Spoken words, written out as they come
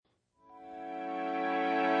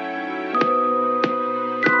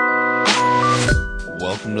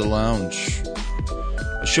welcome to the lounge,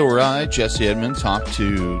 a show where I, Jesse Edmond, talk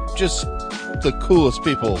to just the coolest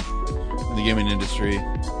people in the gaming industry.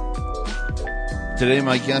 Today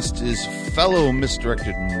my guest is fellow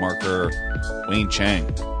misdirected marker Wayne Chang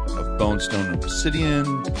of Bonestone and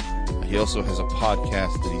Obsidian. He also has a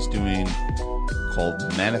podcast that he's doing called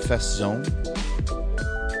Manifest Zone,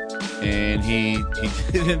 and he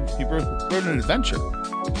wrote an adventure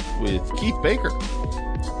with Keith Baker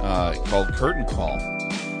called Curtain Call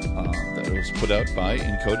that was put out by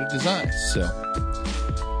Encoded Designs. So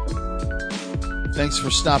thanks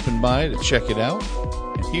for stopping by to check it out,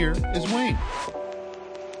 and here is Wayne.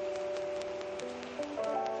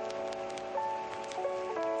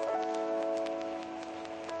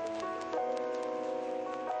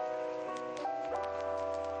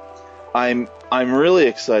 I'm really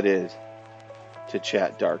excited to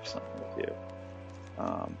chat Dark Sun with you,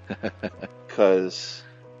 because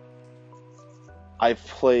I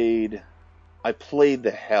played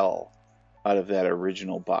the hell out of that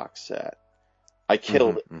original box set. I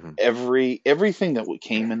killed everything that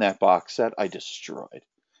came in that box set. I destroyed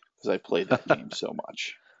because I played that game so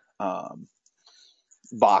much,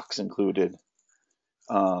 box included.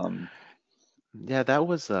 Yeah, that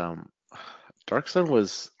was Dark Sun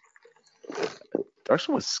was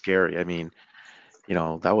scary. I mean,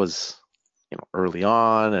 that was early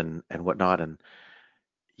on and whatnot, and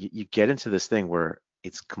you get into this thing where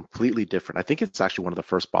it's completely different. I think it's actually one of the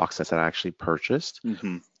first box sets that I actually purchased,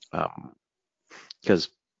 because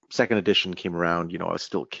second edition came around. I was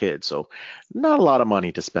still a kid, so not a lot of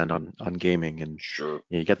money to spend on gaming, and sure,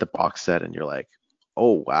 you get the box set and you're like,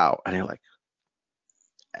 oh wow, and you're like,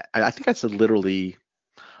 I think that's literally,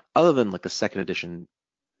 other than like the second edition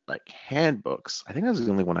like handbooks, I think that was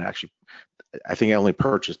the only one I only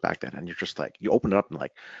purchased back then. And you're just like, you open it up and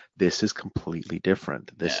like, this is completely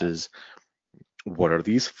different. This is, what are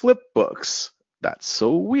these flip books? That's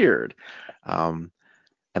so weird. And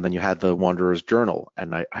then you had the Wanderer's Journal,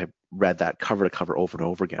 and I read that cover to cover over and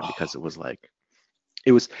over again, because it was like,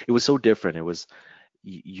 it was so different. It was,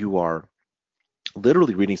 you are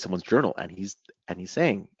literally reading someone's journal, and he's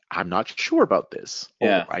saying, I'm not sure about this.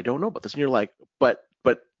 Yeah. Or I don't know about this. And you're like, but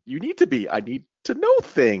you need to be. I need to know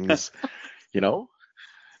things.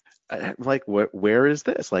 I'm like, where is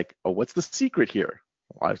this? Like, oh, what's the secret here?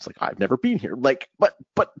 Well, I was like, I've never been here. Like,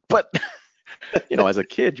 but as a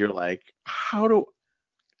kid, you're like, you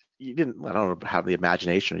didn't, I don't know, have the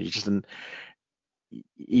imagination.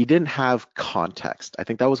 You didn't have context. I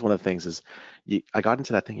think that was one of the things is I got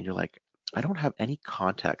into that thing, and you're like, I don't have any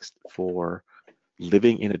context for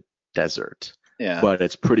living in a desert. Yeah. But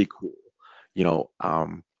it's pretty cool.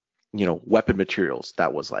 Weapon materials,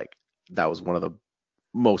 that was one of the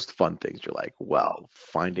most fun things. You're like, well,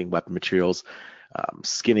 finding weapon materials,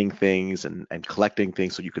 skinning things and collecting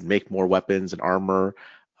things so you could make more weapons and armor.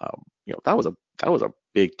 That was a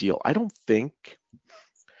big deal. I don't think,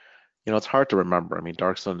 it's hard to remember. I mean,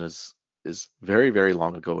 Dark Sun is very, very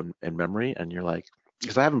long ago in memory, and you're like,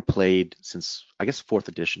 because I haven't played since, I guess, 4th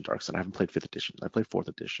edition Dark Sun. I haven't played 5th edition. I played 4th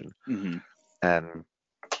edition. And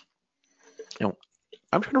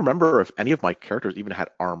I'm trying to remember if any of my characters even had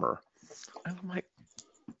armor. And I'm like,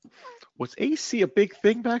 was AC a big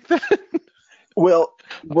thing back then? Well,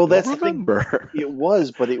 that's the thing. It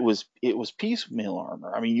was, but it was piecemeal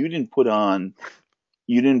armor. I mean, you didn't put on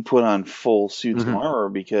full suits of armor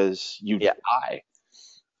because you die.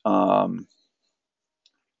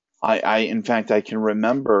 I in fact, I can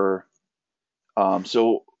remember.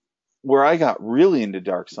 So where I got really into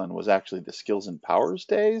Dark Sun was actually the Skills and Powers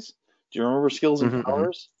days. Do you remember Skills and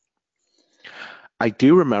Powers? I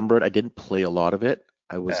do remember it. I didn't play a lot of it.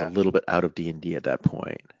 I was a little bit out of D&D at that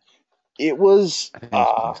point. It was, I think I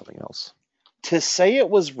was playing something else. To say it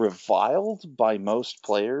was reviled by most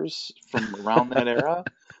players from around that era,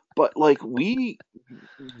 but like we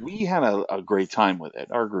had a great time with it.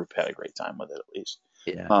 Our group had a great time with it, at least.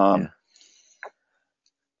 Yeah.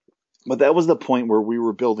 But that was the point where we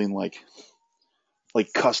were building like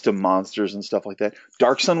custom monsters and stuff like that.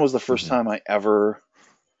 Dark Sun was the first time I ever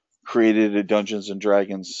created a Dungeons and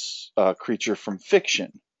Dragons creature from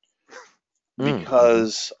fiction,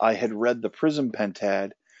 because I had read the Prism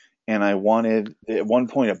Pentad, and I wanted, at one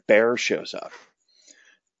point, a bear shows up,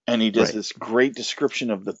 and he does this great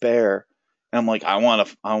description of the bear, and I'm like,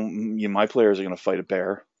 my players are going to fight a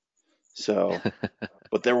bear, so,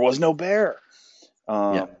 but there was no bear.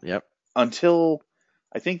 Until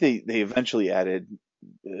I think they eventually added,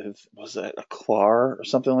 was that a Clar or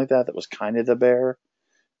something like that? That was kind of the bear.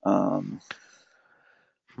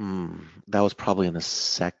 That was probably in the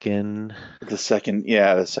second The second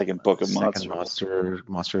book of second monsters.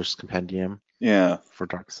 Monsters Compendium Yeah, for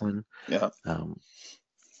Dark Sun. yeah. Um,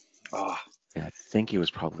 Ah, yeah, I think it was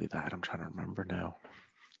probably that. I'm trying to remember now.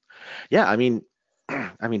 Yeah, I mean,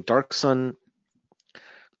 I mean, Dark Sun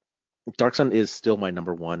is still my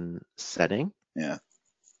number one setting. yeah.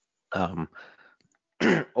 Um,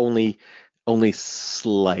 only only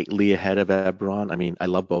slightly ahead of Eberron. I mean, I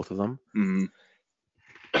love both of them. Mm,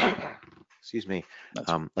 Excuse me.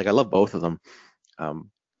 that's Like I love both of them. Um,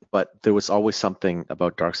 but there was always something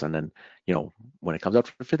about Dark Sun, and when it comes out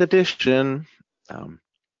for fifth edition, um,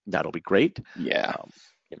 that'll be great. yeah. Um,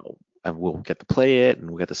 and we'll get to play it and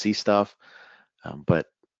we'll get to see stuff. But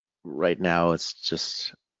right now, it's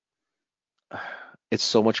just it's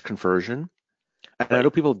so much conversion. And I Right, know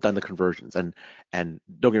people have done the conversions, and don't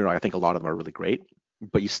get me wrong, I think a lot of them are really great.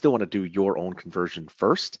 But you still want to do your own conversion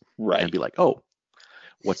first and right. be like, oh,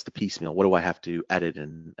 what's the piecemeal? What do I have to edit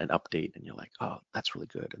and update? And you're like, oh, that's really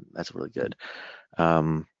good, and that's really good.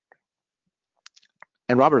 Um,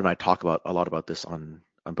 and Robert and I talk about a lot about this on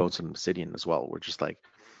Bones and Obsidian as well. We're just like,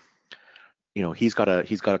 he's got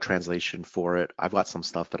a translation for it. I've got some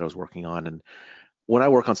stuff that I was working on, and when I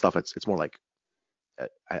work on stuff, it's more like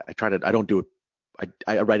I try to I don't do it.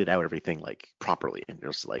 I write it out everything like properly, and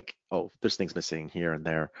just like, oh, there's things missing here and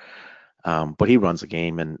there. But he runs a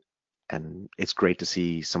game, and it's great to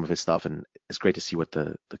see some of his stuff, and it's great to see what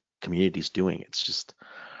the community's doing. It's just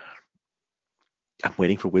I'm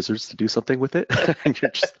waiting for Wizards to do something with it, and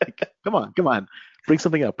you're just like, come on, bring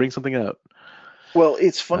something out. Well,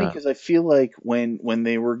 it's funny Uh, because I feel like when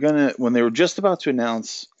they were just about to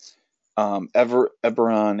announce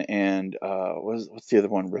Eberron and what's the other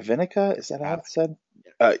one? Ravenica? Is that how it's said?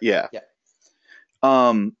 Yeah. yeah.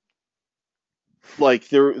 Um,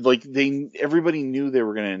 like everybody knew they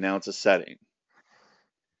were going to announce a setting,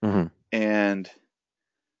 Hmm. and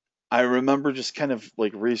I remember just kind of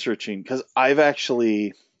like researching because I'm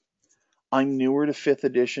newer to fifth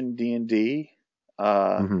edition D&D,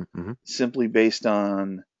 Hmm. Hmm. simply based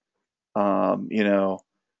on you know,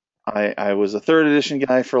 I was a third edition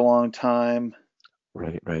guy for a long time.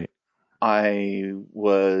 Right, right.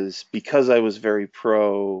 Because I was very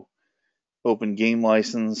pro open game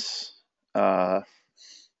license. Uh,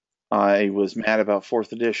 I was mad about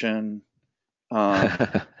fourth edition. Um,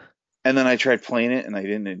 and then I tried playing it and I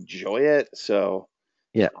didn't enjoy it. So,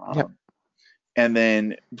 Yeah, yeah. um, and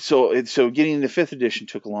then so getting into fifth edition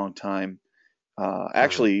took a long time. Hmm.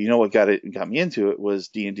 Actually, what got me into it was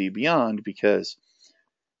D&D Beyond because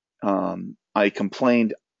I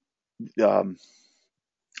complained. Um,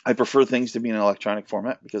 I prefer things to be in an electronic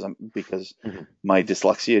format because Hmm. my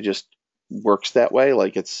dyslexia just works that way.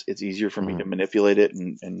 Like it's easier for me Hmm. to manipulate it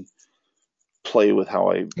and play with how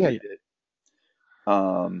I Yeah, read it.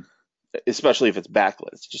 Um, Especially if it's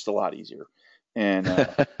backlit, it's just a lot easier. And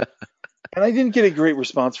yeah. and I didn't get a great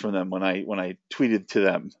response from them when I tweeted to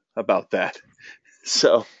them about that.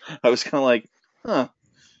 So I was kind of like, huh,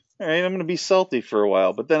 all right, I'm gonna be salty for a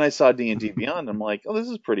while. But then I saw D&D Beyond. I'm like, oh, this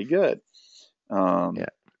is pretty good. Um, Yeah.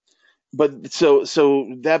 but so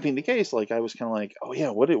that being the case, like I was kind of like, oh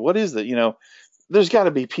yeah, what is that? There's got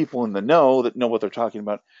to be people in the know that know what they're talking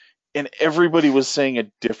about, and everybody was saying a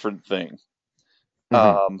different thing. Hmm.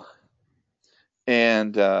 Um,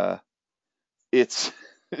 and it's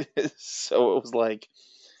so it was like,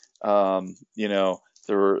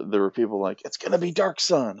 there were people like, it's gonna be Dark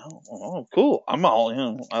Sun. Oh, cool. I'm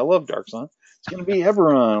all, I love Dark Sun. It's gonna be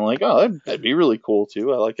Eberron. I'm like, oh, that'd be really cool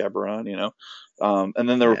too. I like Eberron. And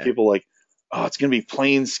then there were Yeah. people like, oh, it's gonna be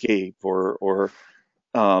Planescape or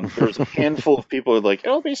there was a handful of people who were like,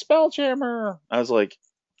 it'll be Spelljammer. I was like,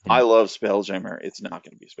 I Yeah. love Spelljammer. It's not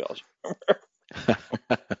gonna be Spelljammer.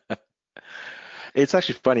 It's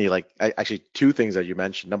actually funny. Like, actually, two things that you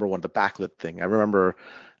mentioned. Number one, the backlit thing. I remember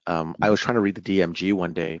I was trying to read the DMG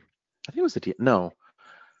one day. I think it was the no,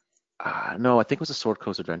 no, I think it was the Sword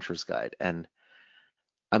Coast Adventures Guide. And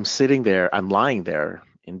I'm sitting there, I'm lying there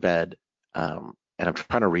in bed, and I'm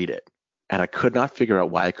trying to read it, and I could not figure out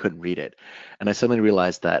why I couldn't read it. And I suddenly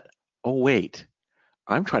realized that, oh wait,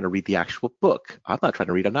 I'm trying to read the actual book. I'm not trying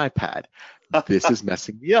to read an iPad. This is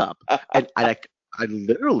messing me up. And I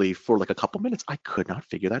literally, for like a couple minutes, I could not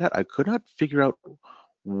figure that out. I could not figure out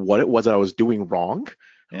what it was that I was doing wrong.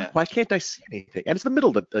 I'm Yeah. like, why can't I see anything? And it's the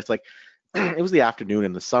middle of it's like, it was the afternoon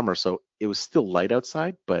in the summer, so it was still light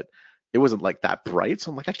outside, but it wasn't like that bright.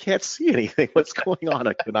 So I'm like, I can't see anything. What's going on?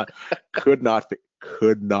 I could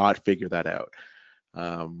not figure that out.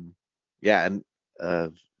 Um, yeah, and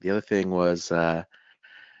the other thing was,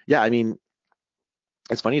 yeah, I mean,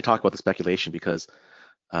 it's funny to talk about the speculation because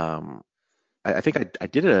um, I think I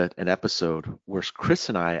did an episode where Chris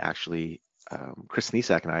and I actually, Chris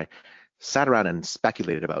Nisak and I sat around and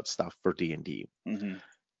speculated about stuff for D&D. Hmm.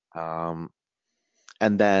 Um,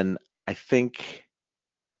 and then I think,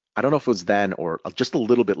 I don't know if it was then or just a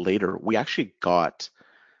little bit later,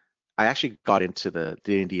 I actually got into the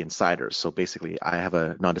D&D Insiders. So basically, I have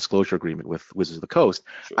a non-disclosure agreement with Wizards of the Coast.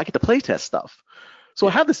 I Sure. get to play test stuff. So I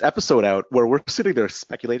Yeah. have this episode out where we're sitting there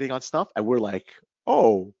speculating on stuff, and we're like,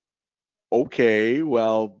 "Oh, okay,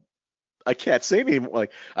 well, I can't say any more."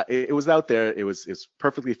 Like, it was out there. It was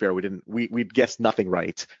perfectly fair. We'd guessed nothing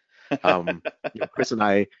right. Um, Chris and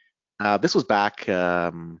I. This was back.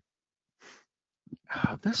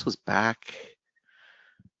 This was back.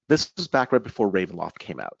 This was back right before Ravenloft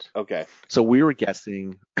came out. Okay. So we were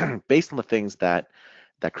guessing based on the things that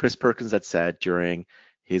Chris Perkins had said during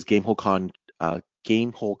his GameholeCon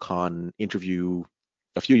interview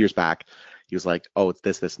a few years back. He was like, "Oh, it's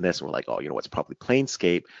this, this, and this." And we're like, "Oh, it's probably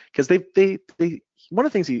Planescape," because they one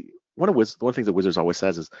of the things one of the things that Wizards always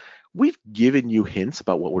says is, "We've given you hints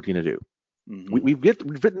about what we're going to do. Hmm. We've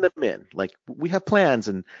written them in. Like we have plans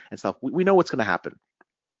and stuff. We know what's going to happen."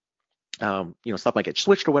 Stuff might get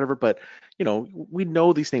switched or whatever, but we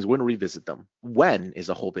know these things. We're going to revisit them. When is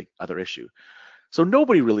a whole big other issue. So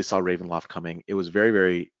nobody really saw Ravenloft coming. It was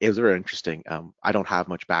very interesting. I don't have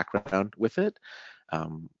much background with it.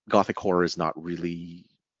 Gothic horror is not really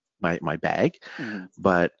my bag, Hmm.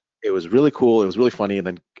 but it was really cool. It was really funny. And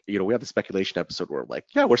then, we had the speculation episode where we're like,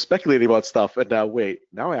 yeah, we're speculating about stuff. And now, wait,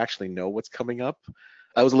 now I actually know what's coming up.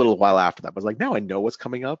 That was a little while after that. But I was like, now I know what's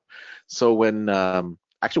coming up. So when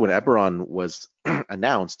Eberron was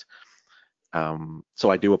announced, so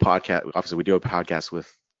I do a podcast. Obviously, we do a podcast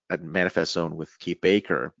with at Manifest Zone with Keith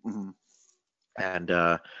Baker, Hmm. and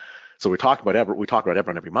so we talk about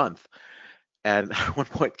Eberron every month. And at one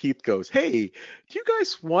point, Keith goes, "Hey, do you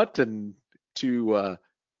guys want to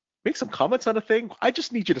make some comments on a thing? I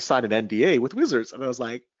just need you to sign an NDA with Wizards." And I was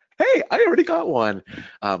like, "Hey, I already got one." So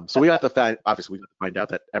obviously we got to find out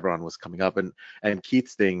that Eberron was coming up, and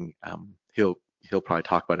Keith's thing, he'll probably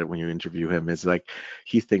talk about it when you interview him. Is like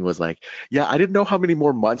Keith's thing was like, "Yeah, I didn't know how many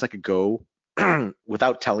more months I could go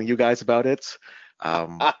without telling you guys about it,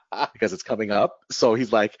 because it's coming up." So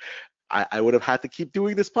he's like, I would have had to keep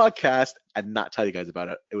doing this podcast and not tell you guys about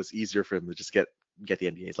it. It was easier for him to just get the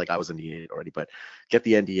NDAs. Like I was NDA already, but get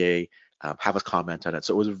the NDA, have us comment on it.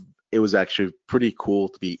 So it was actually pretty cool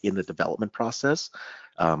to be in the development process,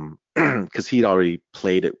 because he'd already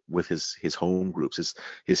played it with his home groups,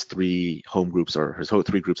 his three home groups or his whole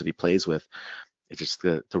three groups that he plays with. It's just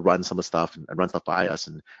to run some of the stuff and run stuff by us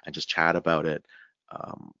and just chat about it.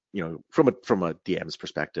 From a DM's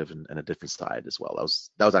perspective and a different side as well.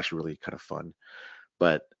 That was actually really kind of fun.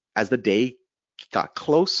 But as the day got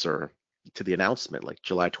closer to the announcement, like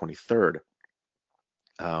July 23rd,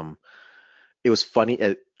 um, it was funny.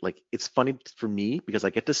 It's funny for me because I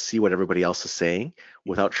get to see what everybody else is saying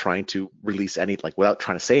without trying to without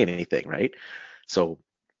trying to say anything, right? So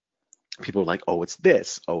people are like, "Oh, it's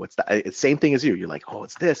this. Oh, it's that." It's the same thing as you. You're like, "Oh,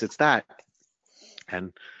 it's this. It's that."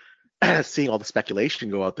 And seeing all the speculation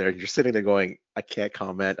go out there, you're sitting there going, I can't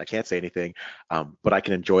comment, I can't say anything, but I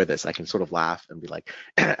can enjoy this. I can sort of laugh and be like,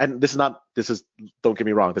 and don't get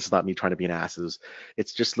me wrong, this is not me trying to be an ass.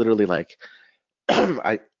 It's just literally like,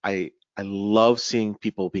 I love seeing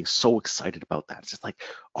people being so excited about that. It's just like,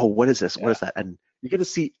 oh, what is this? What Yeah. is that? And you get to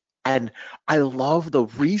see, and I love the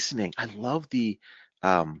reasoning. I love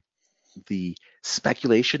um, the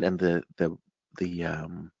speculation and the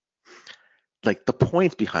like the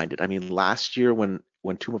points behind it. I mean, last year when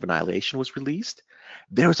Tomb of Annihilation was released,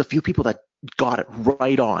 there was a few people that got it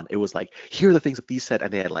right on. It was like, here are the things that these said,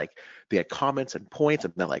 and they had comments and points,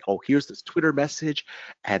 and they're like, oh, here's this Twitter message,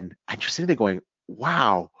 and I'm just sitting there going,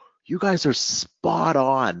 wow, you guys are spot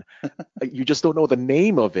on. You just don't know the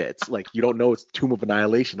name of it. Like you don't know it's Tomb of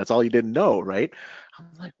Annihilation. That's all you didn't know, right? I'm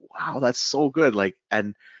like, wow, that's so good. Like,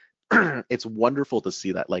 and it's wonderful to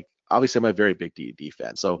see that. Like, obviously, I'm a very big D&D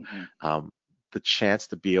fan, so Hmm. um, the chance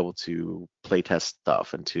to be able to play test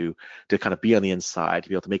stuff and to kind of be on the inside, to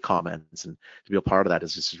be able to make comments and to be a part of that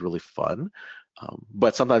is just really fun.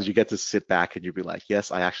 But sometimes you get to sit back and you be like, yes,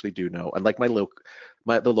 I actually do know. And like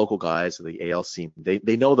the local guys, the AL scene,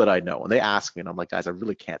 they know that I know, and they ask me, and I'm like, guys, I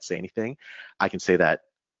really can't say anything. I can say that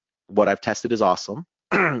what I've tested is awesome.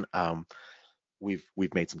 um, we've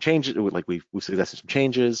made some changes, like we've suggested some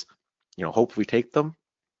changes. Hopefully take them.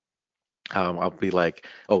 I'll be like,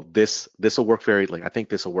 oh, this will work I think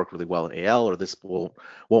this will work really well in AL, or this won't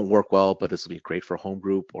work well, but this will be great for a home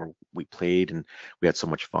group, or we played and we had so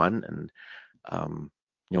much fun. And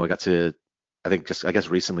I got to, I guess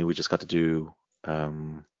recently we just got to do,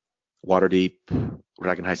 Waterdeep,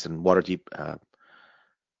 Dragon Heist, and Waterdeep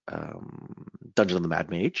Dungeon of the Mad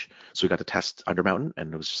Mage. So we got to test Undermountain,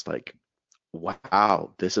 and it was just like,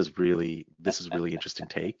 wow, this is really interesting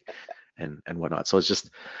take and whatnot. So it's just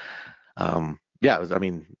yeah, I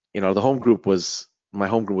mean, the home group was my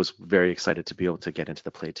home group was very excited to be able to get into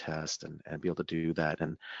the play test and be able to do that.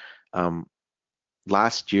 And um,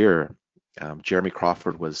 last year, Jeremy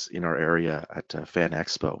Crawford was in our area at Fan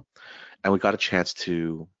Expo, and we got a chance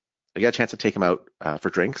to take him out for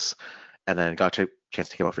drinks, and then got a chance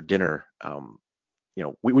to take him out for dinner.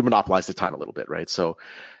 We monopolized the time a little bit, right? So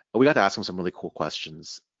we got to ask him some really cool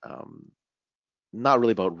questions. Not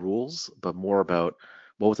really about rules, but more about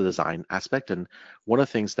what was the design aspect. And one of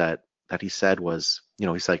the things that he said was,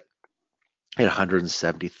 he's like, he had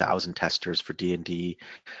 170,000 testers for D&D.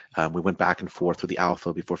 We went back and forth with the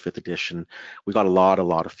alpha before fifth edition. We got a lot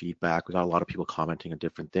of feedback. We got a lot of people commenting on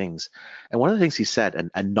different things. And one of the things he said,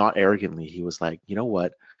 and not arrogantly, he was like, you know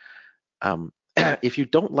what? If you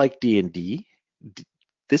don't like D&D,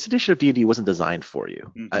 this edition of D&D wasn't designed for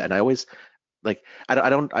you. Mm-hmm. And I always like,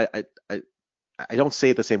 I don't say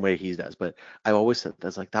it the same way he does, but I've always said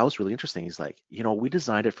that's like that was really interesting. He's like, we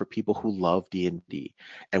designed it for people who love D&D,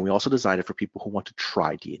 and we also designed it for people who want to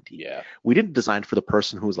try D&D. Yeah. We didn't design it for the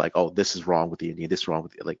person who's like, oh, this is wrong with D&D, this is wrong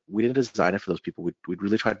with like. We didn't design it for those people. We'd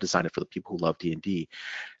really try to design it for the people who love D&D,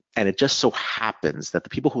 and it just so happens that the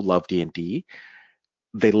people who love D&D,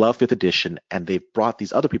 they love fifth edition, and they've brought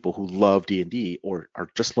these other people who love D&D or are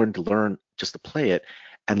just learning to learn just to play it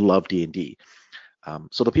and love D&D.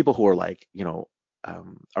 So the people who are like,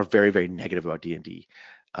 are very, very negative about D&D,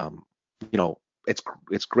 um,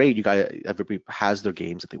 it's great. You guys, everybody has their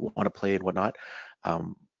games that they want to play and whatnot.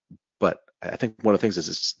 But I think one of the things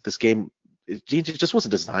is this game, D&D just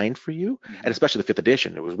wasn't designed for you, Mm-hmm. and especially the fifth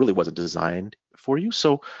edition, really wasn't designed for you.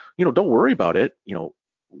 So, don't worry about it.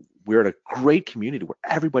 We're in a great community where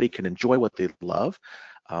everybody can enjoy what they love.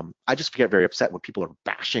 I just get very upset when people are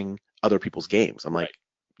bashing other people's games. I'm like, Right.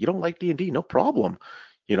 You don't like D&D, no problem.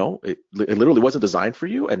 It literally wasn't designed for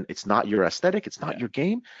you, and it's not your aesthetic, it's not your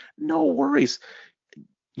game. No worries.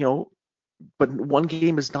 But one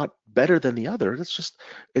game is not better than the other.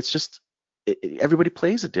 Everybody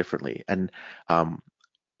plays it differently. And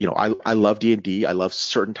I love D&D. I love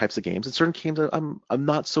certain types of games, and certain games I'm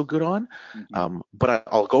not so good on. Mm-hmm. But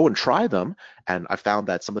I'll go and try them, and I found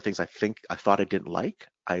that some of the things I thought I didn't like,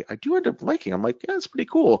 I do end up liking. I'm like, yeah, it's pretty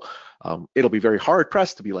cool. It'll be very hard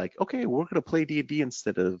pressed to be like, okay, we're gonna play D&D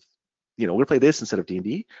instead of, we're gonna play this instead of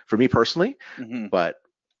D&D for me personally. Mm-hmm. But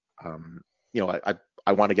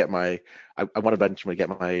I want to get I want to eventually get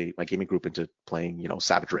my gaming group into playing,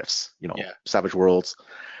 Savage Rifts, Yeah. Savage Worlds.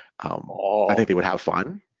 I think they would have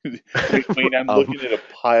fun. Wait, I'm looking at a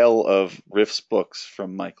pile of Riffs books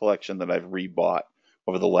from my collection that I've rebought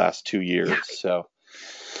over the last 2 years. Yeah. So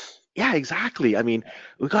Yeah, exactly. I mean,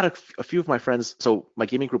 we got a few of my friends. So my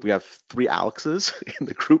gaming group, we have 3 Alexes in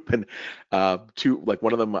the group, and two, like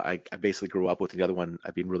one of them I basically grew up with, and the other one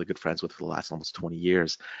I've been really good friends with for the last almost 20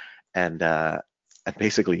 years, and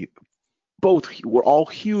basically we're all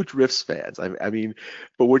huge Rifts fans. I mean,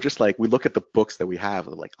 but we're just like we look at the books that we have,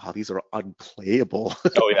 and we're like, oh, these are unplayable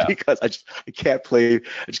Oh yeah. because I just can't play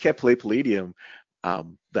Palladium,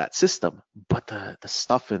 that system. But the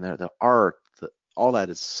stuff in there, the art, all that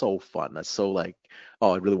is so fun. That's so like,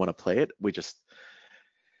 oh, I really want to play it. We just,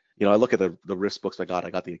 I look at the Rifts books I got. I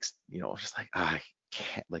got just like I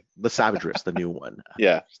can't, like the Savage Rifts, the new one.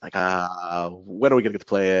 Yeah. Just like when are we gonna get to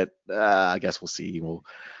play it? I guess we'll see.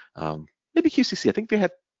 Maybe QCC. I think they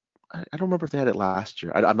had. I don't remember if they had it last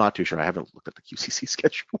year. I'm not too sure. I haven't looked at the QCC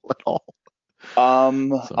schedule at all.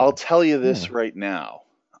 I'll tell you Yeah. this right now.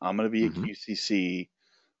 I'm going to be at Mhm. QCC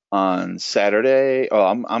on Saturday. Oh,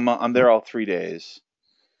 I'm there all 3 days.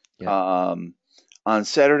 Yeah. On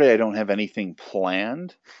Saturday I don't have anything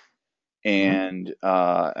planned, Mhm.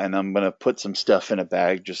 and I'm gonna put some stuff in a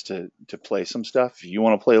bag just to play some stuff. If you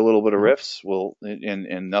want to play a little bit of Mhm. riffs,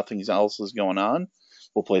 and nothing else is going on,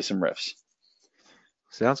 we'll play some riffs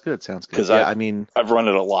Sounds good. Sounds good. because Yeah. I've I mean. I've run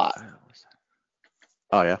it a lot.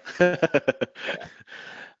 Oh yeah. Yeah.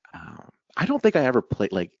 I don't think I ever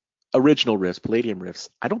played like original riffs, Palladium riffs.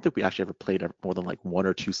 I don't think we actually ever played more than like 1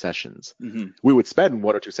 or 2 sessions. Hmm. We would spend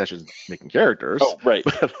 1 or 2 sessions making characters, Oh, right.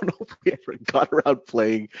 but I don't know if we ever got around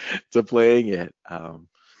playing it.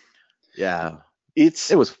 Yeah,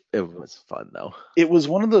 It's it was fun though. it was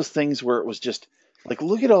one of those things where it was just like,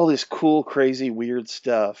 look at all this cool, crazy, weird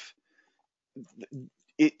stuff.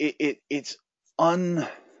 It's un.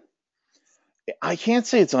 I can't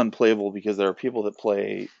say it's unplayable because there are people that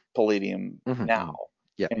play Palladium Hmm. now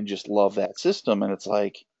Yeah. and just love that system, and it's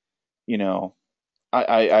like, you know,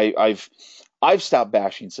 I've stopped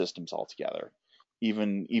bashing systems altogether.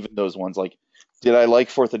 Even those ones like, did I like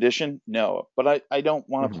fourth edition? No, but I don't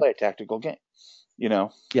want to Hmm. play a tactical game, you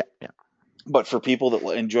know. Yeah, yeah. But for people that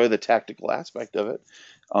enjoy the tactical aspect of it,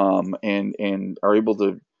 and are able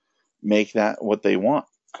to make that what they want,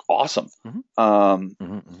 awesome. Hmm. Um,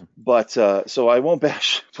 Hmm. Hmm. but so I won't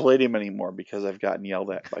bash Palladium anymore because I've gotten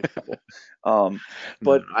yelled at by people. Um,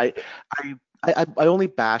 No, but no, I only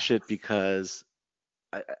bash it because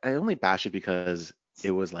I only bash it because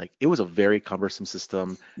it was a very cumbersome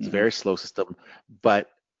system. It's a mhm, very slow system, but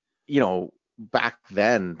back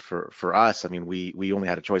then for us, I mean, we only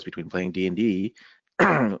had a choice between playing D&D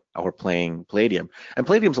or playing Palladium, and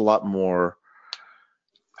Palladium's a lot more.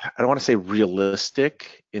 I don't want to say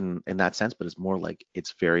realistic in that sense, but it's more like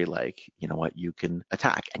it's very like, you know what, you can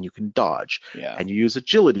attack and you can dodge yeah. and you use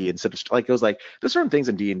agility instead of like it was like there's certain things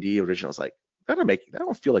in D&D originals like that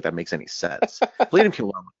don't feel like that makes any sense. Palladium came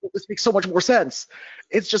along, like, this makes so much more sense.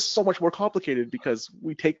 It's just so much more complicated because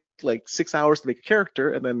we take like 6 hours to make a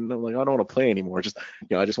character and then I'm like, I don't want to play anymore. Just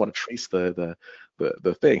I just want to trace the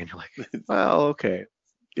thing. And you're like, well, okay,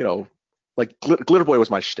 you know, like Glitter Boy was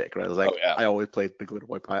my shtick, right? I was Oh like, yeah. I always played the Glitter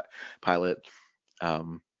Boy pilot.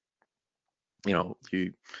 Um,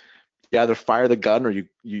 you either fire the gun or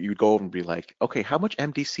you go over and be like, okay, how much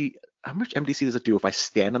MDC does it do if I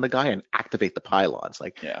stand on the guy and activate the pylons?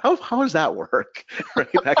 Like, Yeah. how does that work? Right,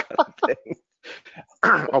 that kind of thing.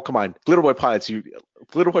 Oh, come on, Glitter Boy pilots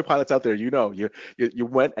out there, you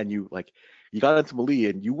went and you got into melee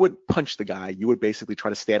and you wouldn't punch the guy, you would basically try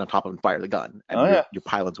to stand on top of him and fire the gun, and Oh your yeah. your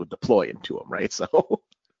pylons would deploy into him, right? So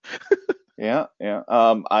Yeah, yeah.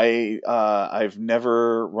 I've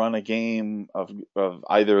never run a game of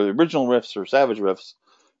either the original Rifts or Savage Rifts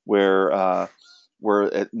where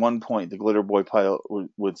at one point the Glitter Boy pilot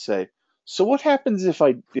would say, "So what happens if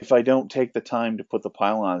I don't take the time to put the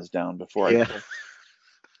pylons down before I yeah. kill?"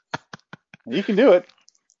 You can do it.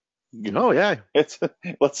 Oh yeah. It's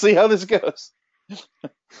let's see how this goes.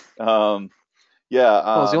 Um, yeah,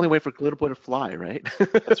 Well, it's the only way for Glitter Boy to fly, right?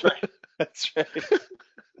 that's right. That's right.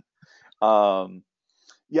 Um,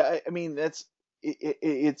 Yeah, I mean it's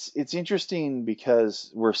interesting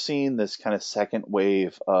because we're seeing this kind of second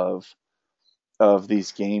wave of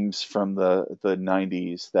these games from the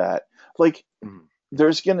 90s that like Mhm.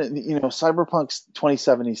 there's gonna Cyberpunk's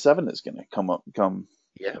 2077 is gonna come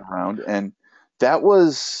Yeah. around, and that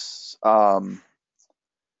was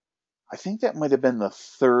I think that might have been the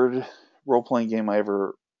third role playing game I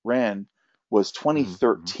ever ran was Hmm. Hmm.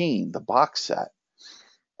 2013, the box set.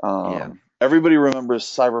 Yeah. Everybody remembers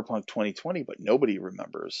Cyberpunk 2020, but nobody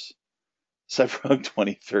remembers Cyberpunk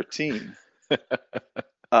 2013.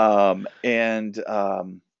 And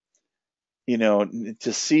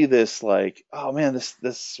to see this, like, oh man,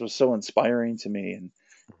 this was so inspiring to me, and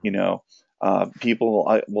you know,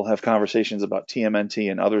 people will have conversations about TMNT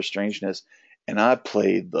and other strangeness, and I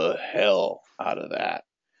played the hell out of that.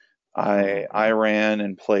 Hmm. I Hmm. ran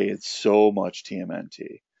and played so much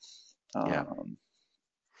TMNT. Yeah. Um,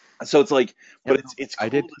 so it's like, Yeah. but No, it's I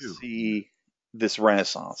cool did to too. see this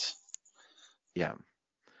renaissance. Yeah.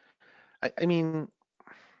 I mean,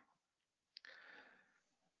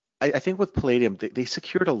 I think with Palladium, they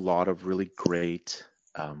secured a lot of really great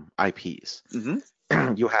IPs. Hmm.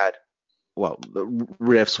 You had, well, the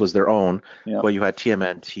Rifts was their own, Yeah. but you had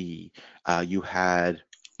TMNT, you had,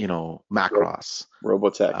 Ro- Macross,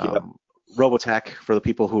 Robotech. Yep. um, Robotech for the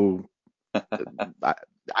people who I,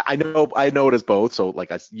 I know it as both. So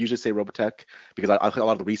like I usually say Robotech because a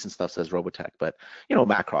lot of the recent stuff says Robotech, but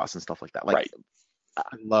Macross and stuff like that. Like Right. I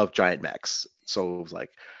love giant mechs, so it was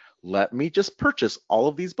like, let me just purchase all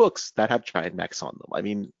of these books that have giant mechs on them. I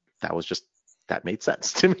mean, that made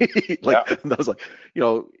sense to me. Yeah. Like that was like,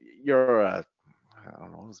 you're I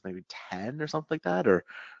don't know, it was maybe 10 or something like that, or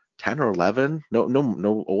 10 or 11,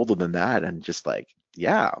 no older than that, and just like,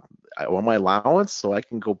 yeah, I want my allowance so I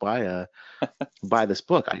can go buy this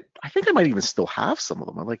book. I think I might even still have some of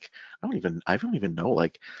them. I don't even know.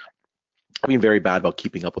 Like, I've been very bad about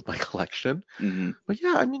keeping up with my collection. Hmm. But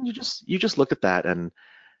yeah, I mean, you just look at that and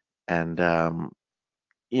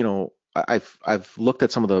I've looked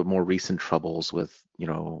at some of the more recent troubles with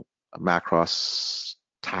Macross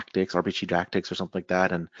tactics, RPG tactics, or something like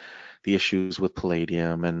that, and the issues with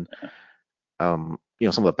Palladium and some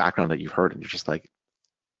of the background that you've heard, and you're just like,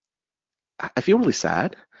 I feel really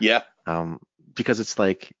sad, Yeah. um, because it's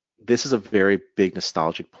like this is a very big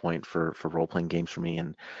nostalgic point for role playing games for me,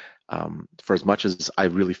 and for as much as I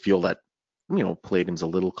really feel that Palladium's a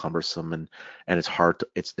little cumbersome and it's hard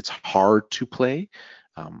to play.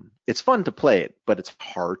 It's fun to play it, but it's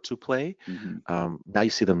hard to play. Hmm. Now you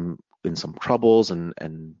see them in some troubles, and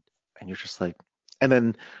you're just like, and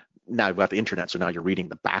then now you've got the internet, so now you're reading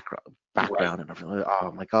the Right. background and everything. Oh,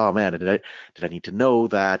 I'm like, oh man, did I need to know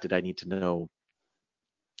that? Did I need to know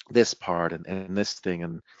this part and this thing?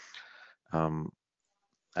 And um,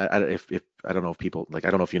 if I don't know if people like,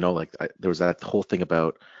 I don't know if you know, like there was that whole thing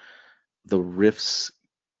about the Rifts.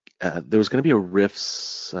 There was going to be a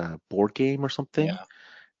Rifts board game or something, Yeah.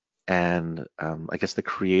 and I guess the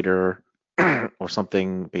creator or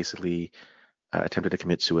something basically attempted to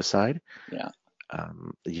commit suicide. Yeah.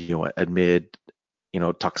 Amid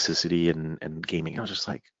toxicity and gaming. I was just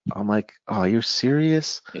like, I'm like, oh, you're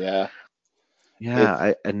serious? Yeah. Yeah.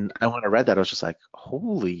 It's And when I read that, I was just like,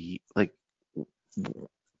 holy, like,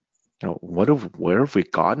 where have we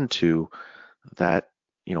gotten to that,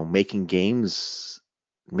 making games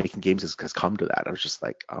has come to that. I was just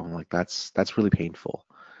like, oh, like that's really painful.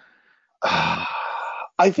 Um,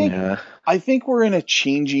 I think yeah. I think we're in a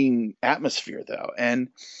changing atmosphere though, and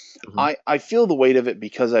Mhm. I feel the weight of it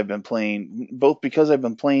because I've been playing both because I've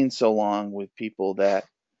been playing so long with people that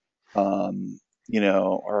are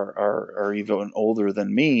even older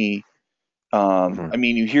than me. Mhm. I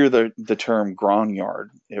mean, you hear the term grognard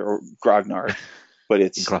or grognard, but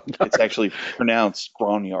it's Grognard. actually pronounced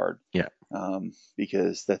grognard, Yeah.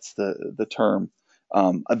 because that's the term.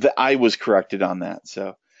 I was corrected on that,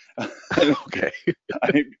 so Okay.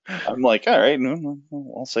 I, I'm like, all right, no,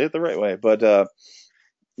 I'll say it the right way. But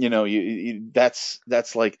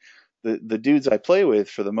that's like the dudes I play with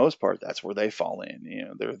for the most part. That's where they fall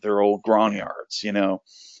in. They're old Yeah. grognards.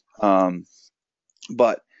 Um,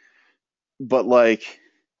 but like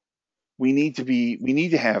we need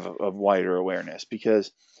to have a wider awareness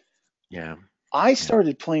because Yeah. I Yeah.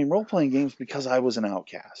 started playing role playing games because I was an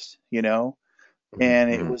outcast. Mhm.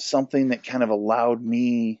 And it Mhm. was something that kind of allowed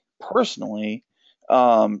me personally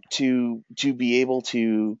to be able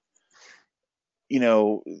to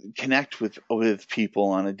connect with people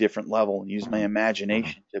on a different level and use my Mhm. Mhm.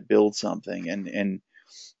 imagination to build something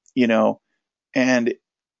you know and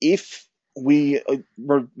if we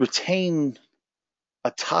retain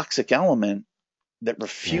a toxic element that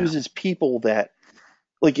Yeah. refuses people that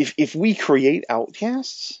like if we create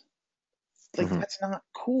outcasts, like Mhm. that's not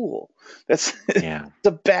cool. That's it's Yeah.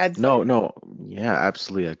 a bad No, thing. no. Yeah,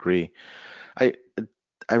 absolutely agree. I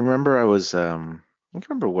I remember I can't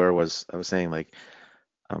remember where I was saying like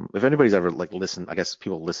if anybody's ever like listened, I guess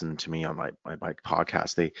people listen to me on my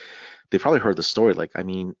podcast, they probably heard the story. Like, I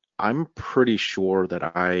mean, I'm pretty sure that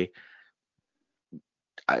I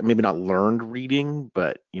maybe not learned reading,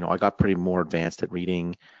 but I got pretty more advanced at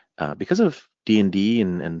reading because of D&D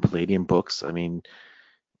and Palladium books. I mean,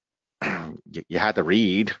 you had to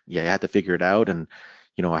read, yeah, you had to figure it out, and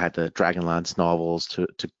I had the Dragonlance novels to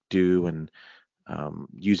do, and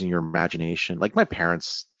using your imagination. Like my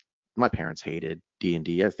parents hated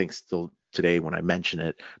D&D. I think still today when I mention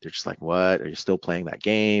it, they're just like, "What? Are you still playing that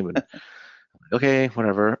game?" And okay,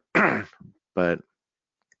 whatever. But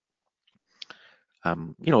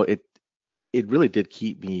it really did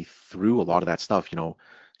keep me through a lot of that stuff.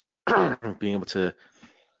 Being able to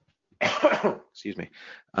excuse me,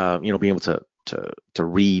 being able to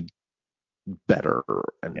read better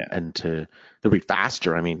and Yeah, and to read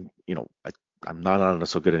faster. I mean, I'm not on it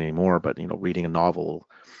so good anymore, but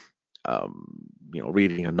um,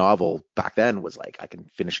 reading a novel back then was like I can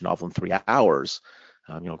finish a novel in 3 hours.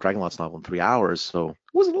 Dragonlance novel in 3 hours, so it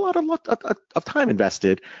wasn't a lot of time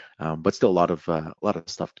invested, but still a lot of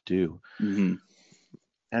stuff to do. hmm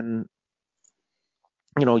And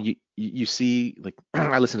you see like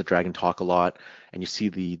I listen to Dragon Talk a lot, and you see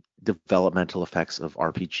the developmental effects of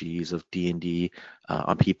RPGs of D&D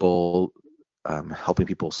on people, helping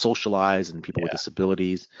people socialize and people with yeah,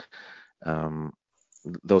 disabilities. Um,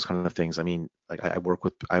 those kind of things. I mean, like I work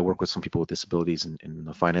with some people with disabilities in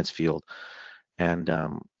the finance field, and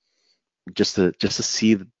just to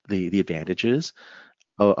see the advantages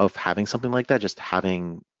of having something like that, just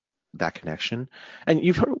having that connection. And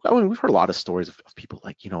we've heard a lot of stories of people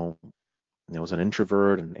like, I was an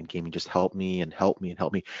introvert, and gaming just helped me and helped me and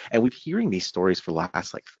helped me. And we've hearing these stories for the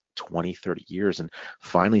last like 20, 30 years. And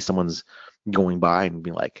finally someone's going by and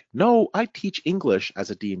being like, no, I teach English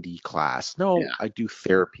as a D&D class. No, yeah, I do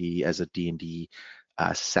therapy as a D&D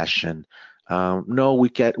session. No,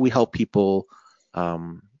 we help people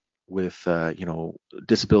with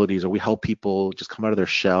disabilities, or we help people just come out of their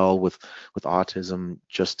shell with autism,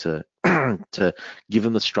 just to to give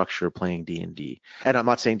them the structure of playing D&D. And I'm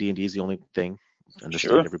not saying D&D is the only thing. sure.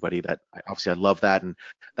 Understand everybody that obviously I love that, and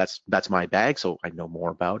that's my bag, so I know more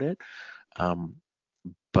about it. Um,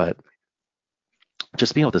 but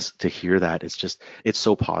just being able to hear that, it's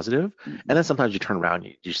so positive. And Mhm. then sometimes you turn around,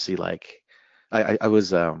 you see like I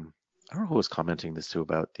was I don't know who was commenting this to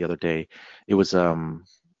about the other day. It was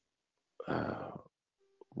uh,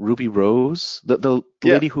 Ruby Rose, the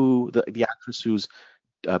Yeah. lady who the actress who's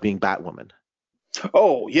being Batwoman.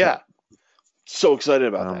 Oh, So, yeah. So excited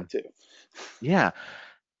about that um, too. yeah,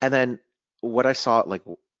 and then what I saw, like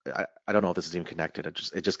I don't know if this is even connected.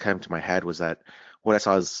 It just came to my head was that what I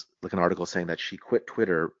saw is like an article saying that she quit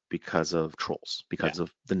Twitter because of trolls, Yeah. because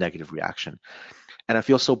of the negative reaction, and I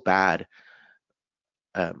feel so bad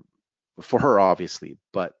um, for her, obviously,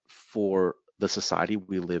 but for the society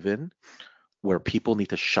we live in, where people need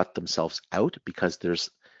to shut themselves out because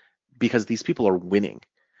these people are winning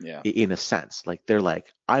Yeah. in a sense. Like they're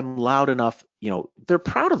like, I'm loud enough, they're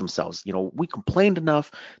proud of themselves. We complained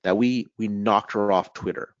enough that we knocked her off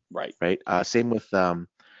Twitter, Right. right? Same with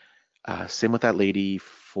that lady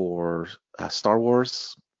for Star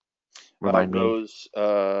Wars. Remind me. Rose,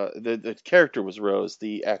 the character was Rose,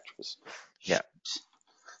 the actress. Yeah,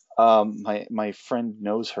 My friend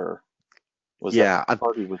knows her. Was at yeah, a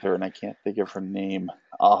party with her, and I can't think of her name.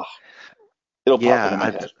 Ah, it'll pop into yeah.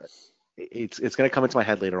 my head. It's gonna come into my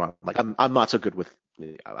head later on. Like I'm not so good with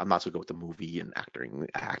the movie and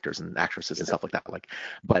actors and actresses and Sure. stuff like that. Like,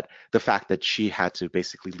 but the fact that she had to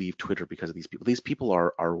basically leave Twitter because of these people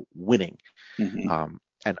are winning. Hmm.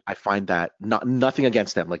 And I find that nothing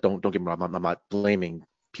against them. Like, don't get me wrong. I'm not blaming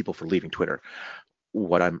people for leaving Twitter.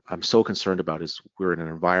 What I'm so concerned about is we're in an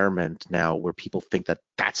environment now where people think that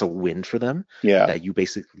that's a win for them, Yeah. that you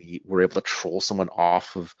basically were able to troll someone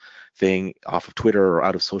off of Twitter or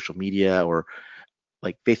out of social media, or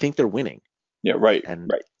like they think they're winning. Yeah. Right. And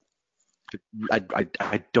Right.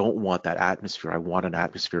 I don't want that atmosphere. I want an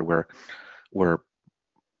atmosphere where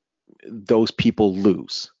those people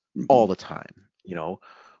lose Hmm. all the time,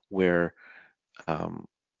 where um,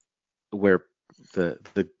 where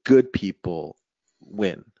the good people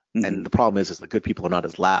win. And Hmm. the problem is the good people are not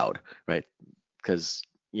as loud, right? Because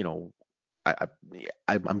you know, I,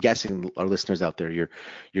 I'm guessing our listeners out there,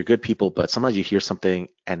 you're good people, but sometimes you hear something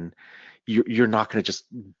and you're not going to just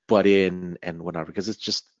butt in and whatever, because it's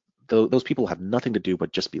just those people have nothing to do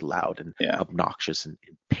but just be loud and Yeah. obnoxious and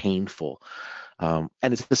painful. And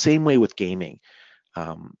it's the same way with gaming.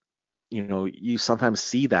 Um, you sometimes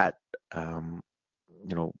see that. Um,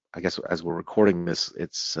 I guess as we're recording this,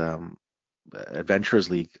 it's Adventurers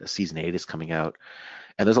League season 8 is coming out,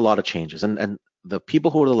 and there's a lot of changes. And the people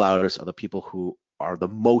who are the loudest are the people who are the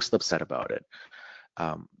most upset about it.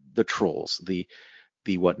 The trolls, the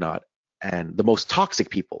whatnot, and the most toxic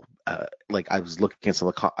people. Like I was looking at some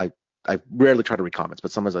of I rarely try to read comments,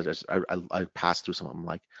 but sometimes I pass through some of them.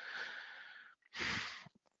 Like,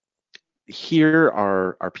 here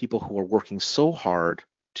are people who are working so hard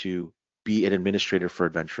to be an administrator for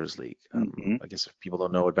Adventurers League. Hmm. I guess if people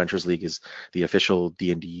don't know, Adventurers League is the official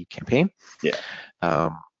D&D campaign, Yeah.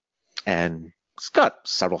 um, and it's got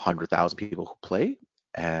several 100,000 people who play.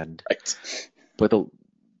 And Right. but the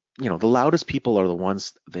loudest people are the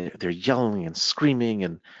ones they're yelling and screaming,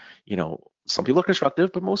 and some people are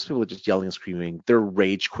constructive, but most people are just yelling and screaming. They're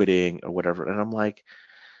rage quitting or whatever, and I'm like,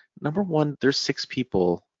 number one, there's 6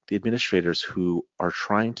 people, the administrators, who are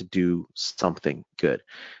trying to do something good.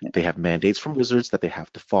 Yeah. They have mandates from wizards that they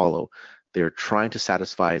have to follow. They're trying to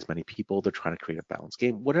satisfy as many people. They're trying to create a balanced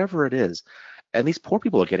game, whatever it is. And these poor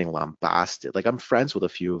people are getting lambasted. Like, I'm friends with a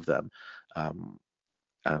few of them. Um,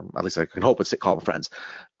 at least I can hope it's call them friends.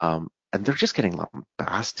 And they're just getting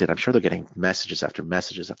lambasted. I'm sure they're getting messages after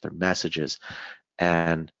messages after messages.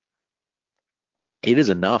 And it is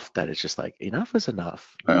enough that it's just like, enough is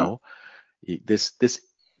enough, Yeah.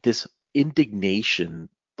 this indignation,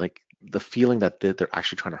 like the feeling that they're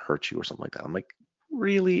actually trying to hurt you or something like that. I'm like,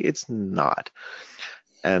 really, it's not.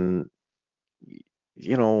 And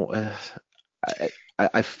you know, uh,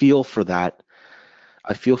 I feel for that.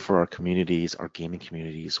 I feel for our communities, our gaming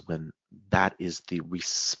communities, when that is the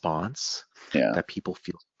response Yeah. that people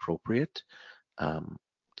feel appropriate um,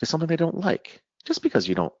 to something they don't like. Just because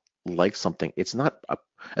you don't like something, it's not,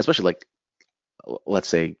 especially like, let's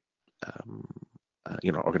say, um,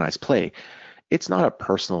 organized play. It's not a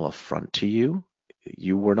personal affront to you.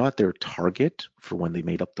 You were not their target for when they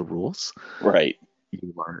made up the rules. Right.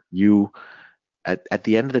 You at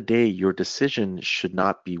the end of the day, your decision should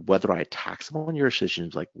not be whether I attack someone. Your decision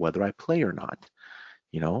is like whether I play or not.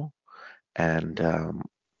 You know, and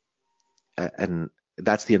and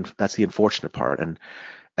that's the unfortunate part. And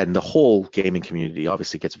the whole gaming community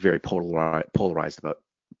obviously gets very polarized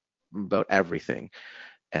about everything.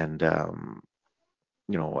 And I've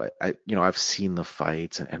seen the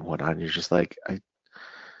fights and whatnot. And you're just like,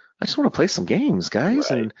 I just want to play some games,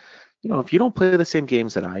 guys. Right. And if you don't play the same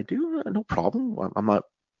games that I do, no problem.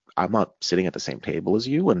 I'm not sitting at the same table as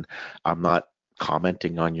you, and I'm not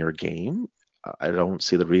commenting on your game. I don't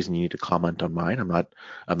see the reason you need to comment on mine. I'm not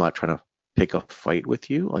trying to pick a fight with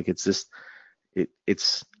you. Like it's just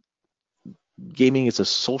it's gaming is a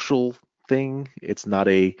social thing. It's not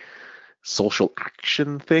a social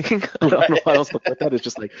action thing. I don't know how else to put that. It's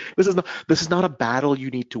just like this is not a battle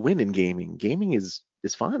you need to win in gaming. Gaming is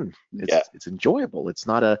fun. Yeah. It's enjoyable. It's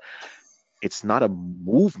not a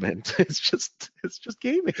movement. It's just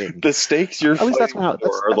gaming. The stakes you're At least that's fighting how that's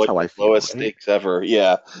for are that's like how the I feel, lowest right? stakes ever.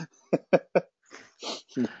 Yeah.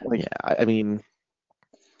 Like, Yeah. I mean,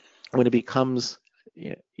 when it becomes,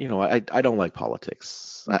 I don't like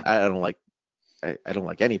politics. I don't like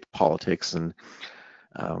any politics, and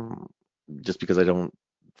um, just because you know,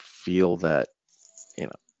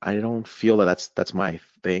 I don't feel that that's my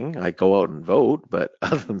thing. I go out and vote, but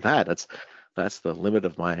other than that, that's the limit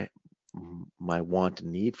of my want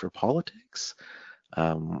and need for politics.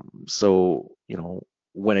 So,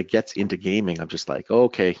 when it gets into gaming, I'm just like,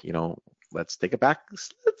 okay, let's take a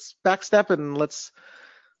let's back step and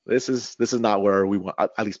this is not where we want,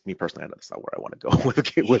 at least me personally, I know that's not where I want to go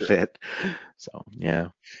with sure. it. So, yeah.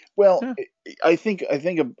 Well, Yeah. I think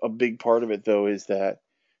a big part of it though is that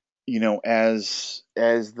as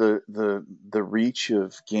the reach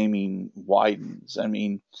of gaming widens, I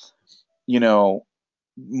mean, you know,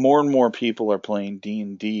 more and more people are playing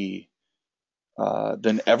D&D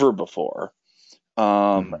than ever before.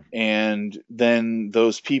 Mhm. And then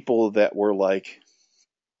those people that were like,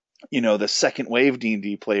 the second wave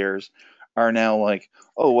D&D players are now like,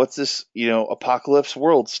 oh, what's this, Apocalypse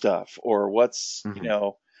World stuff, or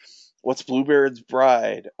Mhm. what's Bluebeard's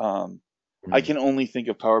Bride? I Mhm. can only think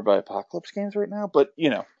of Powered by Apocalypse games right now, but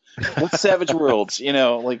what's Savage Worlds?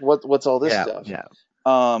 Like what's all this Yeah, stuff? yeah.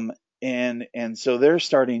 Um, and so they're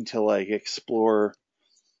starting to like explore,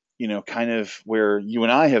 kind of where you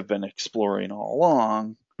and I have been exploring all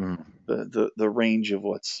along, Mhm. the range of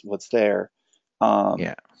what's there. Um,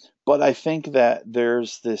 Yeah. but I think that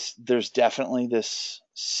there's definitely this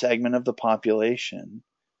segment of the population,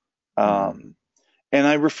 Mhm. um, and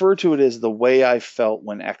I refer to it as the way I felt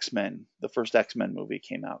when the first X-Men movie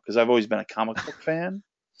came out, because I've always been a comic book fan,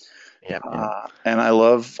 Yeah, yeah. and I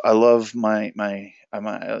love my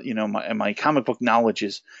comic book knowledge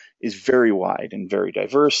is very wide and very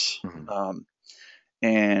diverse. Mhm.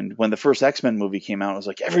 And when the first X-Men movie came out, it was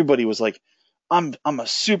like everybody was like, I'm a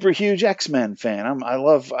super huge X-Men fan. I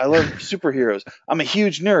love superheroes. I'm a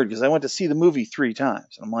huge nerd because I went to see the movie 3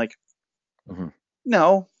 times. And I'm like, Mhm.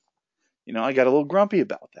 no, I got a little grumpy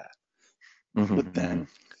about that. But Mhm. Mhm. then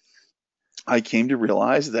I came to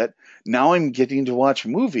realize that now I'm getting to watch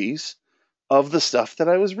movies of the stuff that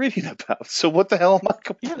I was reading about. So what the hell am I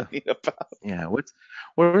Yeah. complaining about? Yeah. What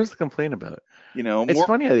was the complaint about? It's More.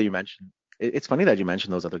 funny that you mentioned it's funny that you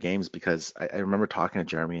mentioned those other games because I remember talking to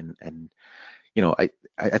Jeremy and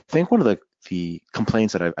I think one of the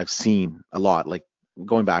complaints that I've seen a lot, like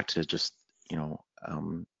going back to just,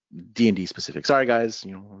 D&D specific. Sorry guys,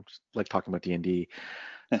 I'm just like talking about D&D,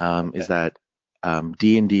 is that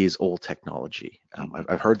D&D is old technology.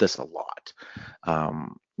 I've heard this a lot.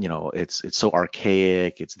 It's so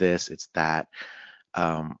archaic, it's this, it's that.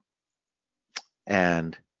 Um,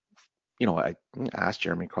 and I asked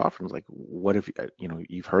Jeremy Crawford, I was like, what if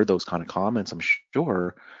you've heard those kind of comments, I'm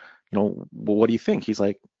sure, well, what do you think? He's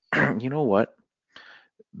like, you know what?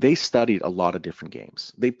 They studied a lot of different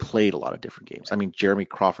games. They played a lot of different games. I mean, Jeremy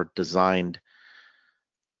Crawford designed,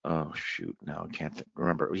 oh shoot, now I can't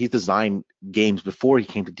remember. He designed games before he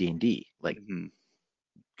came to D&D, like Mhm.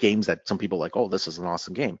 games that some people like, oh, this is an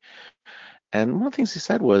awesome game. And one of the things he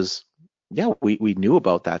said was, yeah, we knew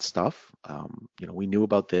about that stuff. We knew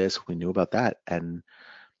about this, we knew about that,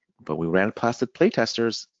 but we ran it past the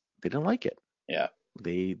playtesters. They didn't like it. Yeah,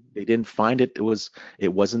 They didn't find it.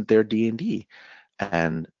 It wasn't their D&D,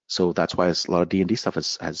 and so that's why a lot of D&D stuff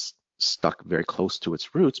has stuck very close to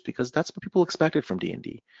its roots because that's what people expected from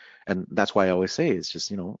D&D, and that's why I always say it's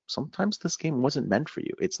just sometimes this game wasn't meant for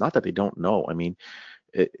you. It's not that they don't know. I mean,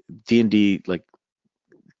 D&D, like,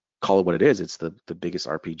 call it what it is. It's the biggest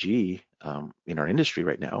RPG in our industry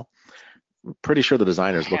right now. I'm pretty sure the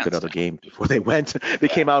designers looked at hands other down. games before they went. They Yeah,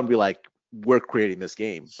 came out and be like, "We're creating this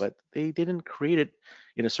game," but they didn't create it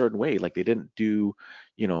in a certain way. Like they didn't do,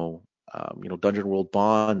 Dungeon World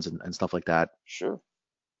Bonds and stuff like that sure.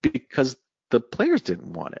 because the players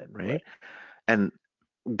didn't want it, Right. right? And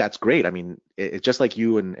that's great. I mean, it's just like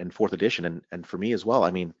you and fourth edition, and for me as well.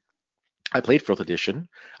 I mean, I played Fourth Edition.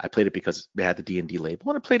 I played it because it had the D&D label,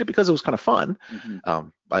 and I played it because it was kind of fun. Hmm.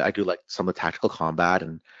 I do like some of the tactical combat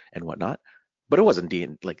and whatnot, but it wasn't D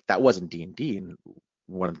and like that wasn't D&D, and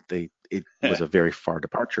one of the it was a very far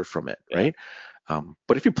departure from it, Yeah. right?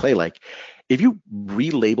 But if you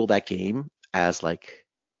relabel that game as like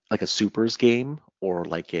a supers game or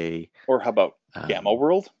like a Or how about Gamma um,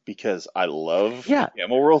 World? Because I love yeah,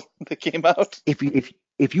 Gamma World that came out.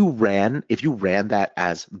 if you ran that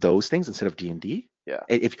as those things instead of D&D, Yeah.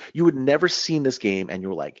 if you had never seen this game and you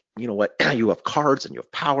were like, you know what, you have cards and you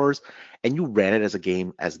have powers, and you ran it as a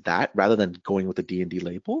game as that rather than going with the D&D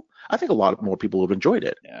label, I think a lot of more people would have enjoyed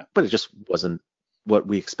it. Yeah. But it just wasn't what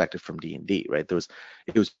we expected from D&D, right?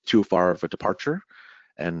 It was too far of a departure,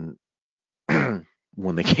 and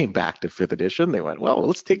when they came back to fifth edition, they went, well,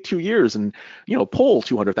 let's take 2 years and poll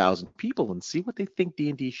 200,000 people and see what they think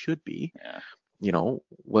D&D should be. Yeah.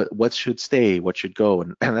 What should stay, what should go,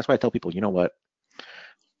 and that's why I tell people, you know what,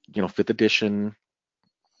 fifth edition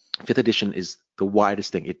is the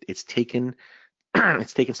widest thing. It's taken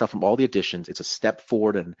it's taken stuff from all the editions. It's a step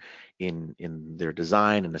forward in their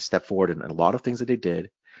design and a step forward in a lot of things that they did,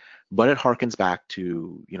 but it harkens back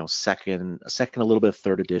to second, a little bit of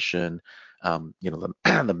third edition.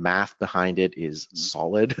 The math behind it is Mhm.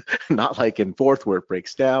 solid, not like in fourth where it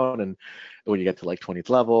breaks down, and when you get to like 20th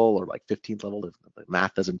level or like 15th level, the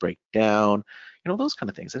math doesn't break down. Those kind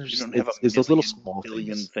of things. And You don't have a it's those little million small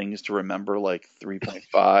billion things. things to remember, like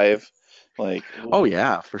 3.5. Like, Oh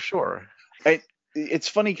yeah, for sure. I, it's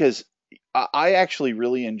funny because I actually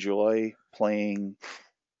really enjoy playing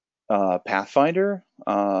Pathfinder.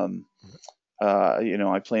 I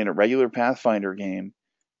play in a regular Pathfinder game,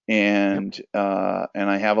 Yep. and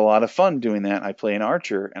I have a lot of fun doing that. I play an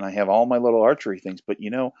archer, and I have all my little archery things. But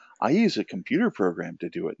I use a computer program to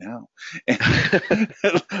do it now, and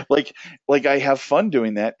like I have fun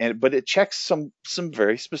doing that. But it checks some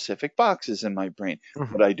very specific boxes in my brain. What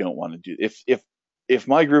Mhm. I don't want to do. If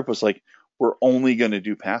my group was like, we're only going to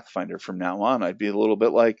do Pathfinder from now on, I'd be a little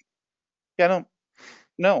bit like, yeah, I don't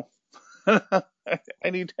know. I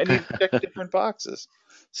need to check different boxes.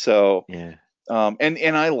 So Yeah.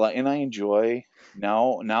 and I enjoy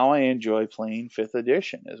now I enjoy playing fifth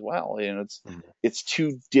edition as well. Mhm. It's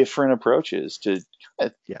two different approaches to uh,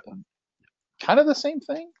 Yeah. kind of the same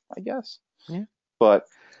thing, I guess. Yeah. But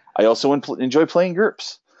I also enjoy playing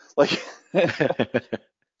GURPS. Like,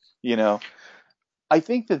 you know, I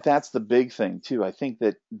think that that's the big thing too. I think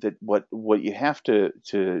that what you have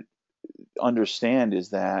to understand is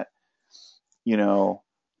that you know,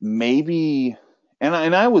 maybe, and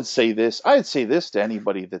I would say this, I'd say this to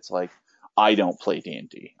anybody that's like, I don't play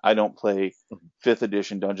D&D. I don't play Mhm. fifth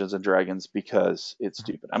edition Dungeons and Dragons because it's Mhm.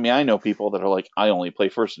 stupid. I mean, I know people that are like, I only play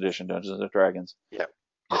first edition Dungeons and Dragons. Yeah. Yeah.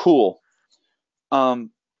 Cool.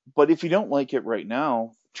 Um, but if you don't like it right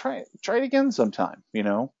now, try it again sometime,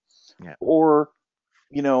 Yeah. or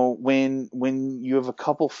when you have a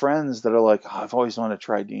couple friends that are like, oh, I've always wanted to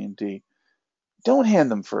try D&D, don't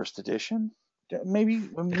hand them first edition.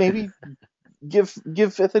 Maybe give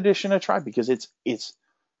fifth edition a try because it's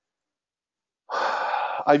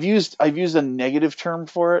I've used a negative term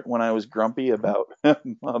for it when I was grumpy Mhm. about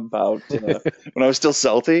about when I was still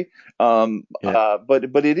salty. Yeah.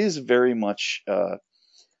 But it is very much a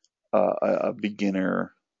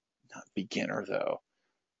beginner, not beginner though.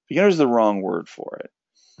 Beginner is the wrong word for it.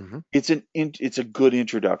 Mhm. It's a good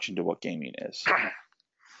introduction to what gaming is.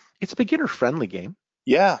 It's a beginner friendly game.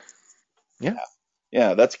 Yeah, Yeah.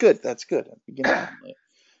 yeah, that's good. That's good. Beginner friendly.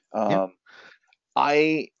 Yeah. Um,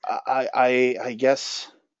 I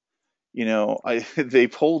guess they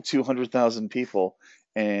polled 200,000 people,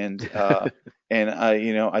 and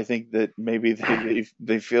I think that maybe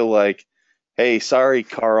they feel like, hey, sorry,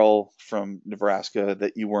 Carl from Nebraska,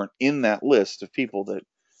 that you weren't in that list of people that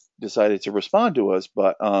decided to respond to us,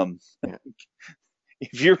 but Yeah.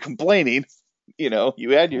 if you're complaining, you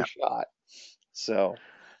had your Yeah. shot. So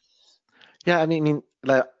Yeah. I mean,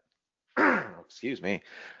 like, excuse me.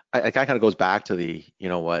 I kind of goes back to the,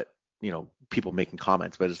 people making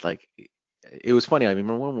comments, but it's like, it was funny. I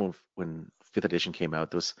remember when fifth edition came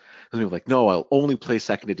out, there was people like, no, I'll only play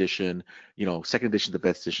second edition. Second edition the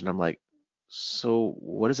best edition. I'm like, so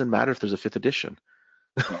what does it matter if there's a fifth edition?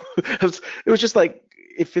 yeah, It was just like,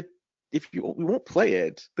 if you we won't play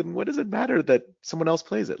it, then what does it matter that someone else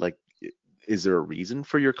plays it? Like, is there a reason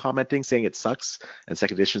for your commenting saying it sucks and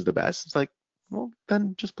second edition is the best? It's like, well,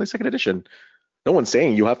 then just play second edition. No one's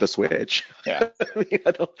saying you have to switch. yeah, I mean,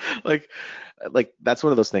 I don't like that's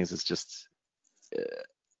one of those things. It's just,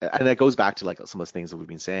 and that goes back to like some of the things that we've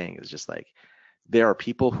been saying. Is just like there are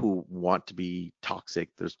people who want to be toxic.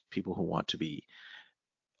 There's people who want to be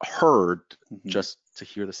heard Hmm. just to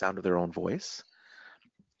hear the sound of their own voice.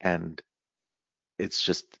 And it's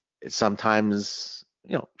just sometimes,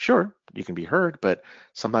 sure, you can be heard, but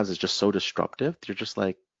sometimes it's just so disruptive. You're just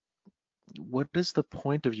like, what is the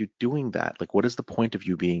point of you doing that? Like, what is the point of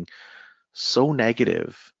you being so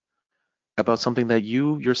negative about something that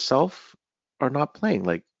you yourself are not playing?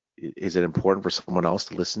 Like, is it important for someone else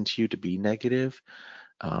to listen to you to be negative?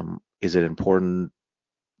 Is it important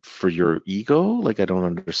for your ego? Like, I don't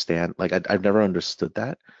understand. Like, I've never understood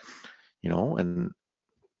that, and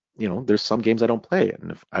there's some games I don't play,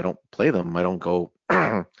 and if I don't play them, I don't go,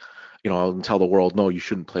 I'll tell the world, no, you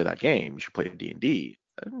shouldn't play that game. You should play D&D.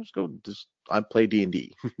 I just go, I play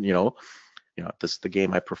D&D. This is the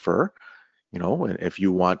game I prefer. And if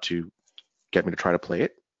you want to get me to try to play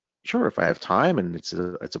it, sure. If I have time and it's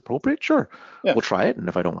appropriate, sure, Yeah. we'll try it. And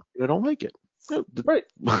if I don't like it, I don't like it. Right.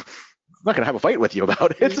 I'm not gonna have a fight with you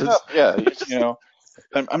about it. No, yeah. It's just,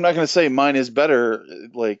 I'm not going to say mine is better.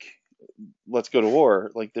 Like, let's go to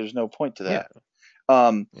war. Like, there's no point to yeah, that.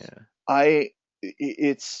 Um, yeah.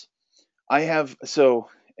 it's I have so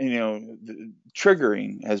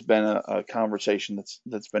triggering has been a conversation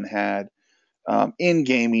that's been had in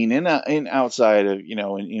gaming and in outside of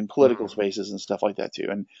in political Mhm, spaces and stuff like that too.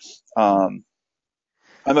 And mhm, um,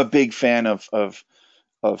 I'm a big fan of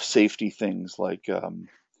safety things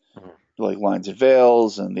mhm, like lines and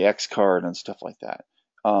veils and the X card and stuff like that.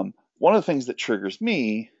 One of the things that triggers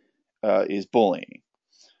me is bullying.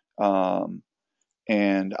 Um,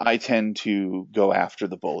 and I tend to go after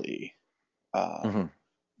the bully, mhm,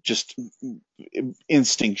 just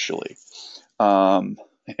instinctually. Um,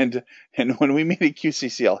 and and when we meet at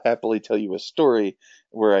QCC, I'll happily tell you a story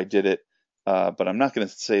where I did it, but I'm not going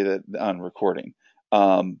to say that on recording.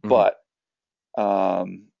 mhm, But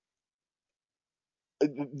um,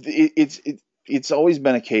 it's always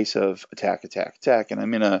been a case of attack, attack, attack. And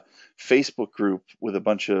I'm in a Facebook group with a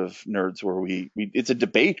bunch of nerds where we it's a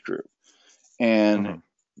debate group, and mhm,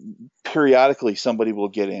 periodically somebody will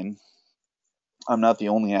get in. I'm not the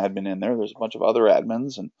only admin in there. There's a bunch of other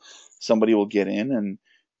admins, and somebody will get in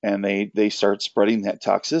and they start spreading that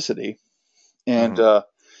toxicity. And mhm,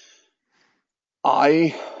 I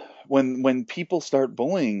when people start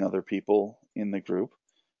bullying other people in the group,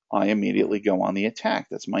 I mhm. immediately go on the attack.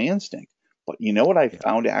 That's my instinct. But you know what I Yeah.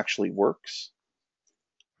 found actually works?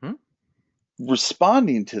 Hmm?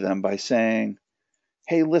 Responding to them by saying,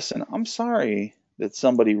 "Hey, listen, I'm sorry that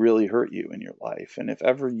somebody really hurt you in your life, and if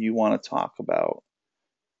ever you want to talk about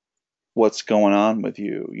what's going on with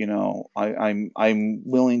you. I'm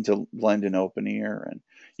willing to lend an open ear, and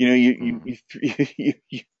Mhm,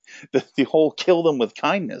 the whole kill them with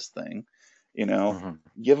kindness thing, you know, mhm,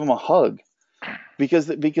 give them a hug because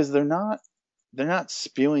they're not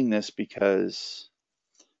spewing this because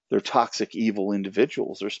they're toxic evil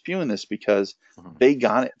individuals. They're spewing this because mhm, they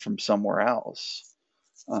got it from somewhere else,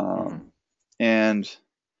 mhm. um, and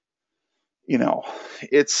you know,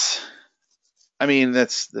 it's. I mean,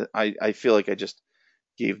 I feel like I just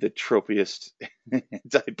gave the tropiest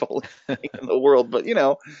anti-bullying thing in the world. But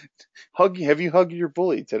have you hugged your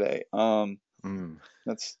bully today? Mm.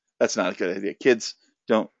 That's not a good idea. Kids,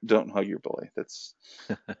 don't hug your bully. That's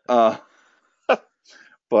uh,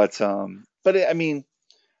 but I mean,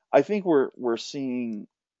 I think we're seeing.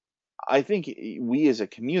 I think we as a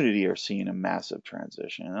community are seeing a massive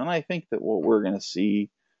transition, and I think that what we're going to see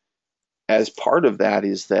as part of that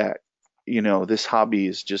is that this hobby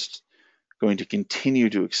is just going to continue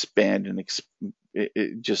to expand and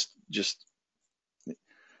it just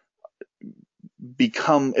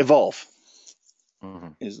evolve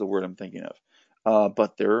Mhm. is the word I'm thinking of.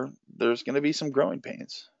 But there's going to be some growing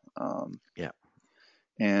pains. Um, Yeah.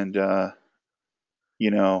 and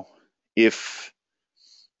you know, if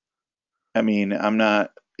I mean, I'm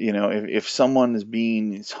not, if someone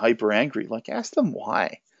is hyper angry, like ask them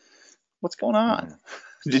why. What's going on? Mhm.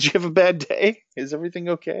 Did you have a bad day? Is everything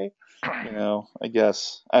okay? I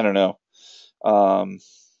guess I don't know. Um,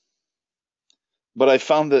 but I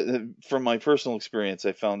found that from my personal experience,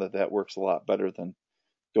 I found that that works a lot better than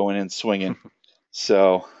going in swinging.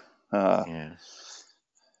 So, uh, Yeah.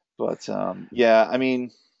 but yeah, I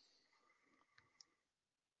mean,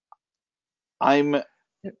 I'm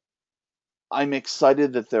Yep. I'm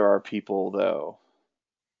excited that there are people though,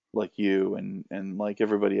 like you and like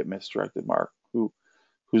everybody at Misdirected Mark,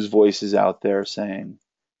 whose voice is out there saying,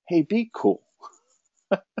 "Hey, be cool."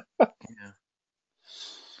 Yeah.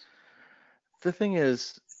 The thing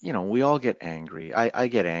is, we all get angry. I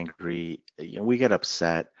get angry. We get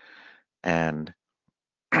upset. And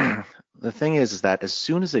the thing is that as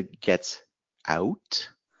soon as it gets out,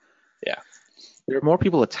 Yeah. there are more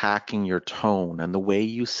people attacking your tone and the way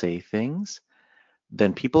you say things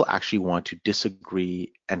than people actually want to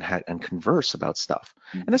disagree and converse about stuff.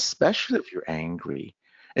 And especially if you're angry,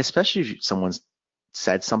 especially if someone's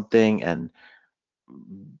said something and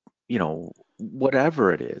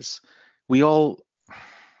whatever it is, we all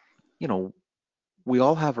you know we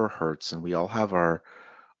all have our hurts and we all have our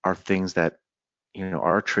things that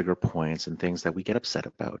our trigger points and things that we get upset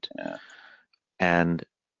about. Yeah. And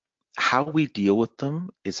how we deal with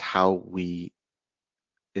them is how we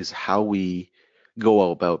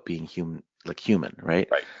go about being human, right?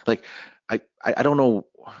 Right. Like I don't know.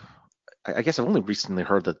 I guess I've only recently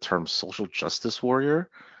heard the term social justice warrior.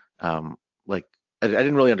 Like I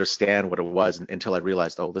didn't really understand what it was until I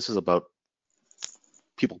realized, oh, this is about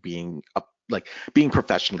people being like being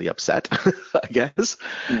professionally upset, I guess.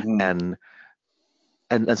 Hmm. And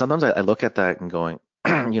and sometimes I look at that and going,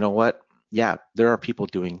 you know what? Yeah, there are people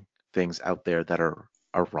doing things out there that are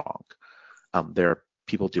wrong. There are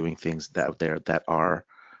people doing things out there that are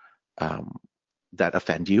um, that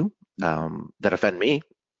offend you, that offend me,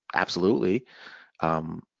 absolutely.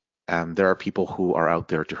 Um, and there are people who are out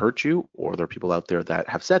there to hurt you, or there are people out there that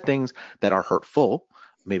have said things that are hurtful,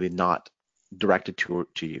 maybe not directed to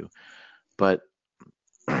you. But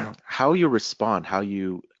how you respond, how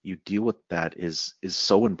you deal with that is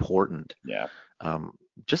so important. Yeah. Um,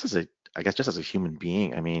 just as a, I guess, just as a human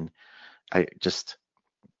being, I mean, I just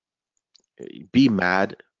be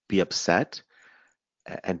mad, be upset,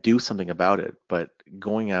 and do something about it. But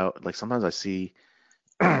going out, like sometimes I see,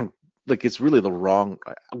 like it's really the wrong,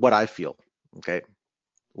 what I feel, okay?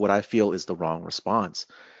 What I feel is the wrong response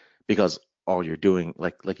because all you're doing,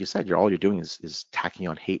 like you said, all you're doing is tacking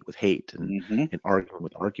on hate with hate Hmm. and argument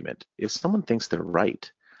with argument. If someone thinks they're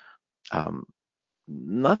right, um,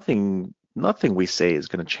 nothing we say is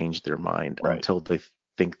going to change their mind Right. until they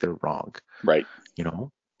think they're wrong, Right. you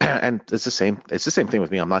know? And it's the same thing with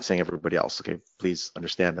me. I'm not saying everybody else, okay? Please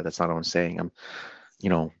understand that that's not what I'm saying. You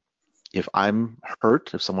know, if I'm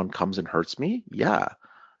hurt, if someone comes and hurts me, yeah,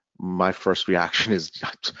 my first reaction is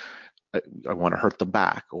I want to hurt them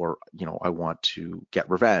back, or I want to get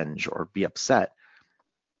revenge or be upset.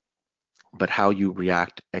 But how you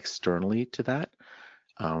react externally to that,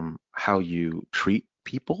 how you treat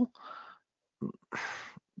people,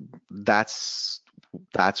 that's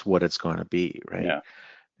that's what it's going to be, right? Yeah.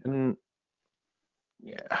 And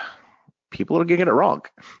yeah, people are getting it wrong.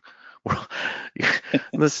 Well,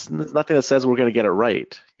 there's nothing that says we're going to get it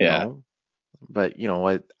right, Yeah. But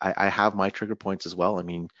I have my trigger points as well. I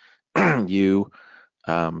mean, you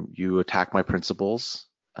you attack my principles.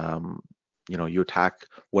 Um, you attack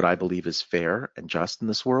what I believe is fair and just in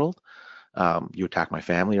this world. You attack my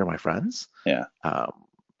family or my friends. Yeah. Um,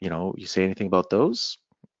 you say anything about those,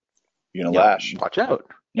 You're gonna lash. watch out.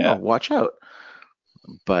 Yeah. Watch out.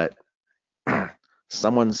 But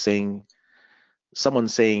someone saying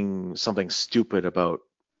something stupid about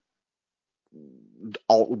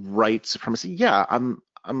alt-right supremacy, yeah, I'm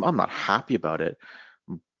not happy about it,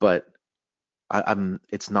 but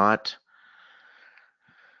it's not.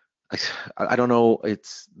 I don't know.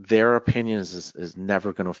 It's their opinion is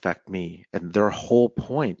never going to affect me, and their whole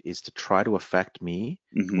point is to try to affect me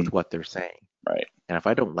Hmm. with what they're saying. Right. And if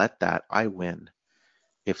I don't let that, I win.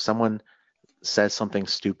 If someone says something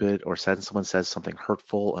stupid or someone says something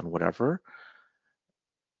hurtful and whatever,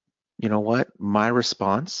 you know what? My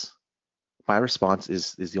response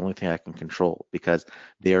is the only thing I can control because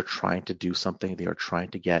they are trying to do something. They are trying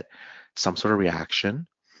to get some sort of reaction.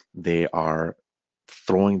 They are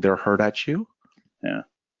throwing their hurt at you. Yeah.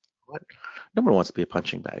 What? No one wants to be a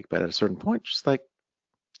punching bag, but at a certain point, just like,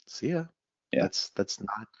 see ya. Yeah.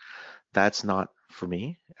 That's not for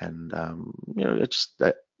me. And it's just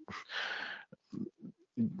that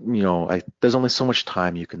there's only so much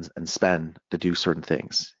time you can and spend to do certain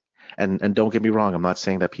things. And don't get me wrong, I'm not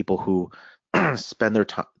saying that people who spend their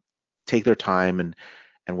time, take their time and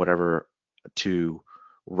whatever to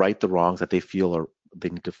right the wrongs that they feel are they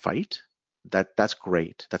need to fight. That's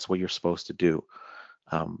great. That's what you're supposed to do.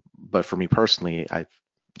 But for me personally, I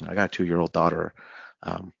got a 2-year-old daughter.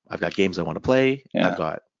 I've got games I want to play. I've Yeah.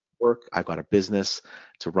 got work. I've got a business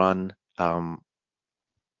to run. At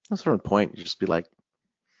a certain point, you just be like,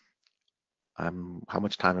 how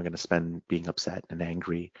much time am I going to spend being upset and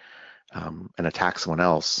angry and attack someone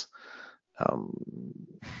else? Um,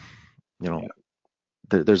 you know,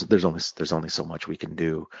 Yeah. there's only so much we can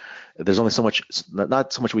do. There's only so much,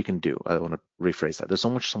 not so much we can do. I want to rephrase that. There's so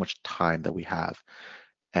much time that we have,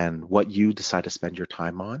 and what you decide to spend your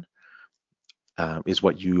time on is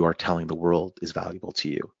what you are telling the world is valuable to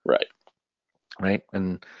you, Right. right?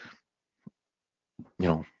 And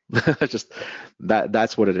Just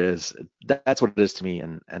that's what it is. That's what it is to me,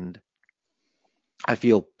 and I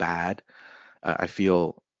feel bad. I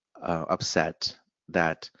feel upset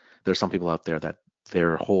that there's some people out there that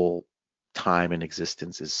their whole time and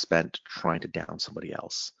existence is spent trying to down somebody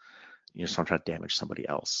else. Trying to damage somebody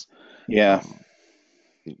else. Yeah, Um,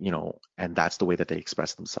 and that's the way that they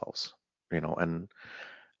express themselves. And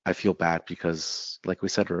I feel bad because, like we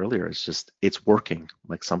said earlier, it's working.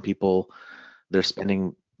 Like some people, they're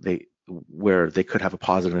spending they where they could have a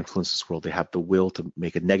positive influence in this world. They have the will to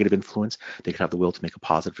make a negative influence. They could have the will to make a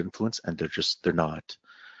positive influence, and they're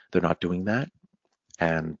not doing that.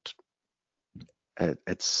 And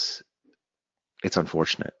it's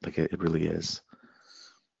unfortunate. Like it really is.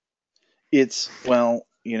 it's well,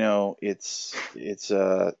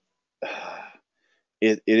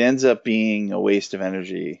 it ends up being a waste of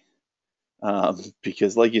energy,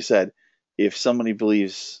 because, like you said, if somebody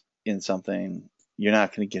believes in something, you're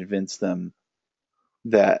not going to convince them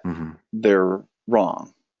that Hmm. they're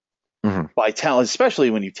wrong Hmm. by telling, especially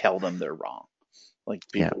when you tell them they're wrong. Like,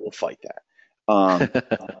 Yeah. people will fight that. Um,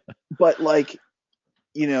 but like,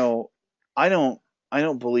 you know, I don't I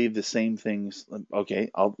don't believe the same things.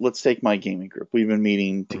 Okay, let's take my gaming group. We've been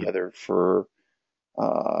meeting Mhm. together for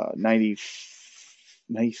 90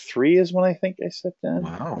 93 is when I think I stepped in.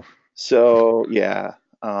 Wow. So yeah,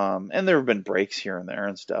 and there have been breaks here and there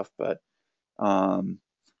and stuff, but um,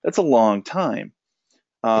 that's a long time.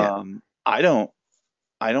 Yeah. I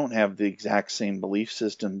don't have the exact same belief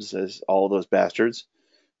systems as all those bastards.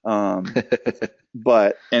 Um,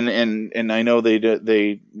 but and I know they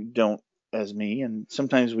don't as me, and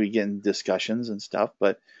sometimes we get in discussions and stuff,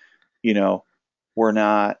 but you know, we're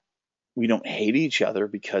not we don't hate each other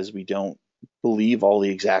because we don't believe all the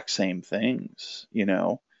exact same things.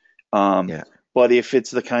 Um, Yeah. but if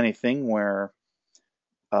it's the kind of thing where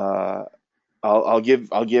uh, I'll give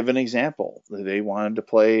an example. They wanted to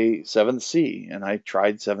play Seventh Sea, and I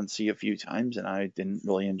tried Seventh Sea a few times, and I didn't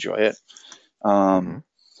really enjoy it. Um, Hmm.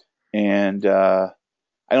 and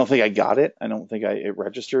I don't think I got it. I don't think it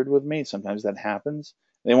registered with me. Sometimes that happens.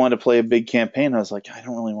 They wanted to play a big campaign. I was like, I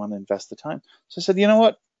don't really want to invest the time. So I said, you know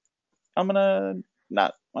what? I'm gonna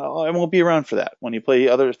not. Well, I won't be around for that. When you play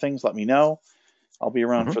other things, let me know. I'll be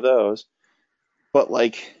around Hmm. for those. But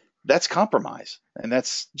like, that's compromise, and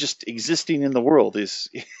that's just existing in the world is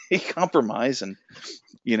a compromise. And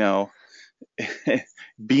you know,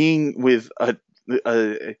 being with a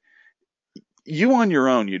you on your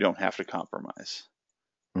own, you don't have to compromise,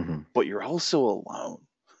 Hmm. but you're also alone.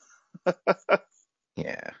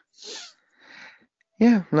 Yeah.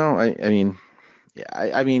 Yeah. No, I mean, yeah,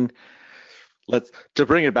 I mean, let's to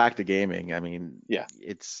bring it back to gaming. I mean, Yeah,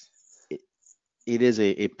 it, it is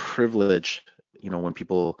a privilege, when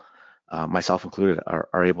people, myself included,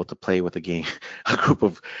 are able to play with a game, a group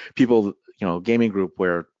of people, gaming group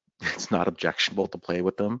where it's not objectionable to play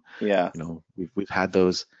with them. yeah. We've had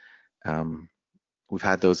those, um,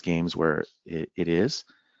 games where it is.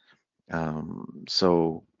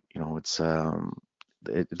 So it's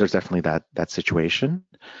there's definitely that situation,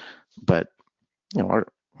 but our,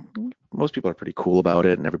 most people are pretty cool about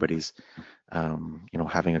it, and everybody's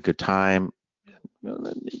having a good time.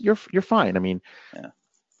 You're fine. I mean, Yeah.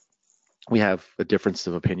 we have a difference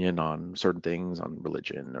of opinion on certain things, on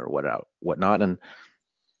religion or whatnot, and it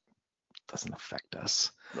doesn't affect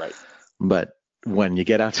us. Right. But when you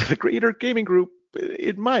get out to the greater gaming group,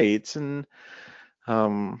 it might, and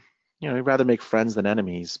you'd rather make friends than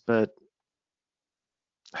enemies. But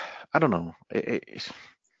I don't know.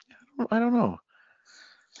 I don't know.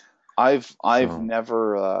 I've So.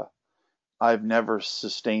 never I've never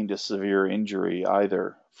sustained a severe injury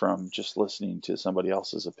either from just listening to somebody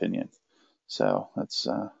else's opinion. So that's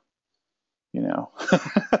you know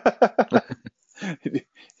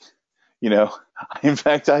you know in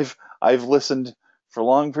fact I've listened for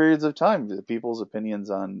long periods of time to people's opinions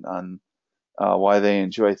on why they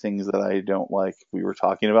enjoy things that I don't like. We were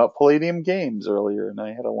talking about Palladium games earlier, and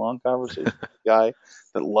I had a long conversation with a guy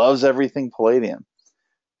that loves everything Palladium,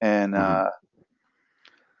 and Mhm.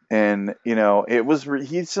 it was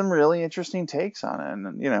he had some really interesting takes on it,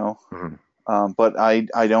 and Mhm. but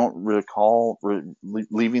I don't recall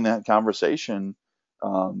leaving that conversation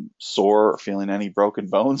sore or feeling any broken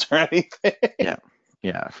bones or anything. Yeah.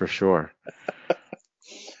 Yeah, for sure.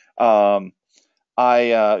 um,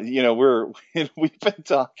 we're we've been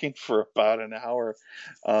talking for about an hour.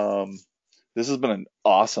 Um, this has been an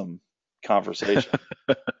awesome conversation.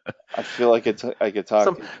 I feel like I could talk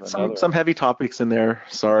some to you for some another. some heavy topics in there.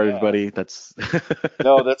 Sorry, Yeah. everybody. That's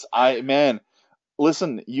No, that's I man.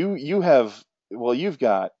 Listen, you have, well, you've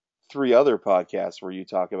got three other podcasts where you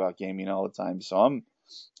talk about gaming all the time. So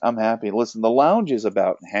I'm happy. Listen, the lounge is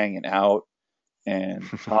about hanging out and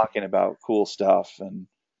talking about cool stuff, and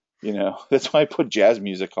that's why I put jazz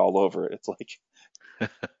music all over it. It's like,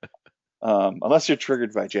 unless you're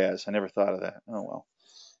triggered by jazz, I never thought of that. Oh well.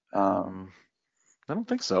 Um, I don't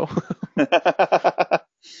think so.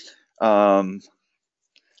 Um,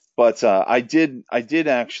 but I did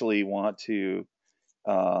actually want to,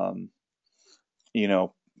 um, you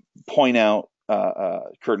know, point out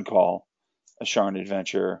Curtain Call, a Sharn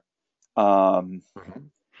adventure. Um, Mhm.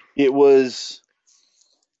 it was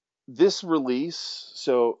this release.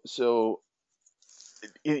 So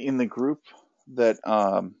in the group that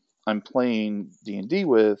I'm playing D&D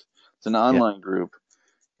with, it's an Yeah. online group,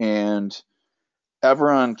 and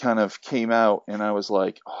Everon kind of came out, and I was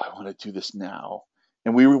like, oh, I want to do this now.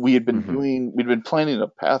 And Hmm. we'd been planning a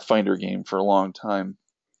Pathfinder game for a long time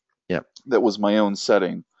Yeah. that was my own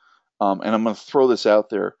setting. And I'm going to throw this out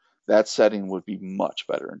there. That setting would be much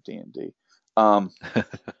better in D&D. Um,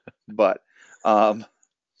 but um,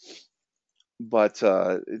 but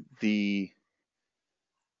the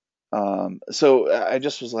so I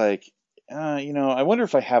just was like, I wonder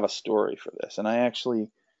if I have a story for this. And I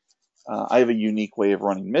have a unique way of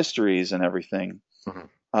running mysteries and everything.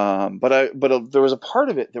 Mhm. But there was a part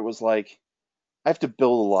of it that was like, I have to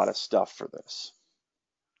build a lot of stuff for this.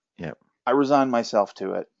 Yeah. I resigned myself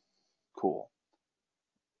to it. Cool.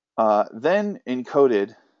 Then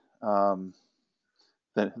encoded, um,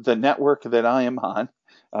 the network that I am on,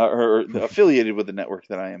 or affiliated with the network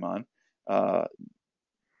that I am on, uh,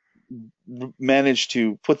 managed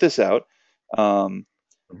to put this out, um,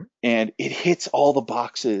 Mhm. and it hits all the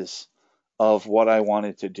boxes of what I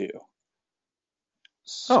wanted to do. Oh,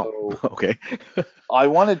 So okay. I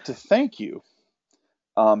wanted to thank you,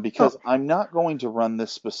 Oh, because I'm not going to run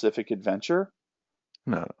this specific adventure,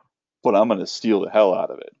 no. but I'm going to steal the hell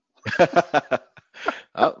out of it.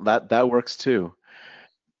 Oh, that works too.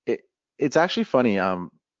 It it's actually funny.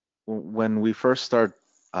 When we first started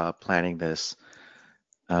planning this,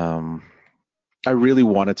 um, I really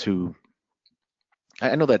wanted to.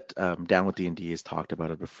 I know that Down with D&D has talked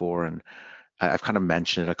about it before, and I've kind of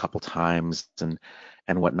mentioned it a couple times and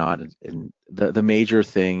whatnot. And the major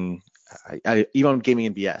thing, even on Gaming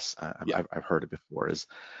and BS, Yeah. I've heard it before, is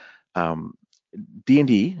um,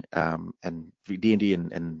 D&D and D&D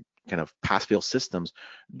and kind of pass fail systems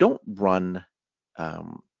don't run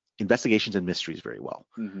investigations and mysteries very well.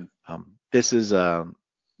 Hmm. Um, this is um,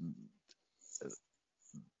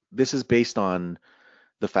 this is based on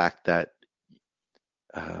the fact that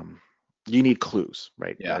um, you need clues,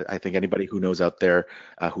 right? Yeah. I think anybody who knows out there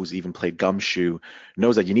who's even played Gumshoe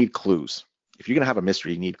knows that you need clues. If you're gonna have a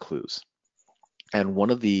mystery, you need clues. And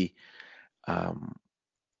um,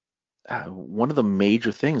 one of the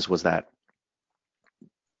major things was that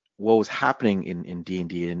what was happening in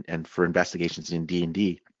D&D and for investigations in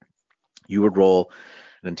D&D, you would roll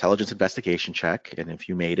an intelligence investigation check, and if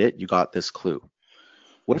you made it, you got this clue.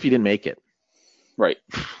 What if you didn't make it? Right.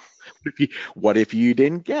 What if you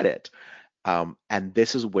didn't get it? And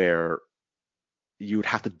this is where you would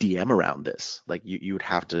have to DM around this. Like you would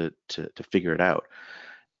have to figure it out.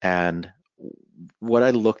 And what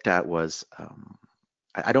I looked at was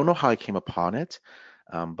I don't know how I came upon it,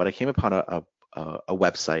 but I came upon a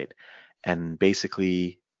website, and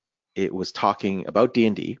basically it was talking about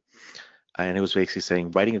D&D, and it was basically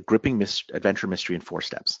saying writing a gripping adventure mystery in 4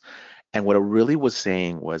 steps. And what it really was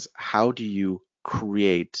saying was, how do you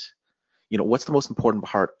create, what's the most important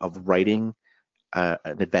part of writing an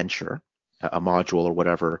adventure, a module or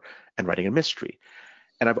whatever, and writing a mystery?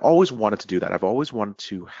 And I've always wanted to do that. I've always wanted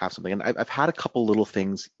to have something, and I've had a couple little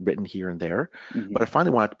things written here and there, but Hmm. I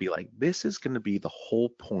finally wanted to be like, this is going to be the whole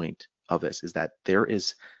point of this, is that there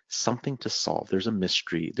is something to solve. There's a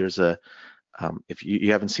mystery. There's a if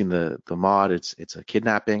you haven't seen the mod, it's a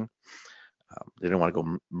kidnapping. They don't want to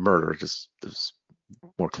go murder, just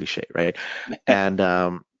more cliche, right? And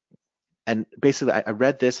and basically, I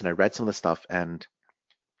read this and I read some of the stuff, and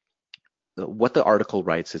what the article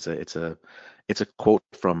writes is it's a quote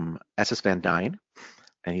from S.S. Van Dyne,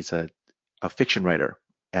 and he's a fiction writer,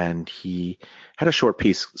 and he had a short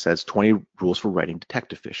piece that says 20 rules for writing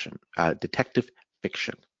detective fiction.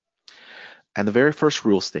 And the very first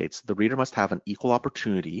rule states the reader must have an equal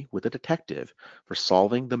opportunity with a detective for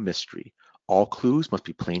solving the mystery. All clues must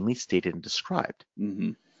be plainly stated and described.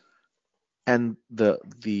 Hmm. And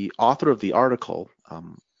the author of the article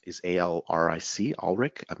is ALRIC,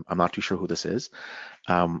 Ulrich. I'm not too sure who this is.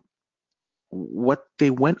 Um, what they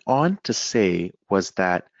went on to say was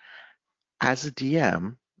that as a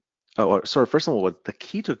DM, Sorry. First of all, the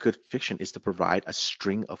key to good fiction is to provide a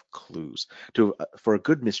string of clues. For a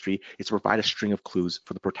good mystery, it's to provide a string of clues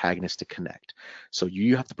for the protagonist to connect. So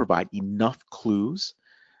you have to provide enough clues,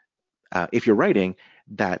 if you're writing,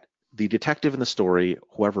 that the detective in the story,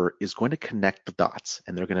 whoever, is going to connect the dots,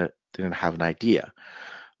 and they're gonna have an idea.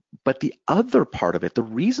 But the other part of it, the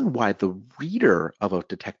reason why the reader of a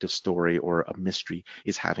detective story or a mystery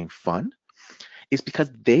is having fun, is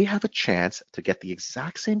because they have a chance to get the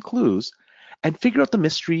exact same clues and figure out the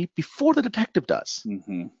mystery before the detective does,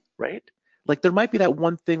 Hmm. right? Like there might be that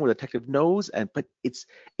one thing where the detective knows, but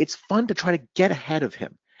it's fun to try to get ahead of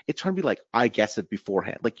him. It's trying to be like, I guess it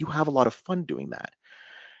beforehand. Like you have a lot of fun doing that.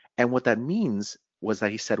 And what that means was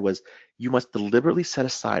that he said was you must deliberately set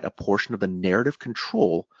aside a portion of the narrative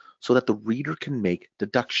control so that the reader can make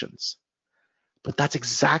deductions. But that's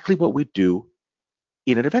exactly what we do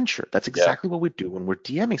in an adventure. That's Yeah. exactly what we do when we're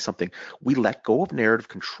DMing something. We let go of narrative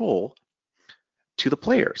control to the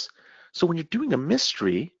players. So when you're doing a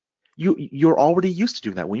mystery, you're already used to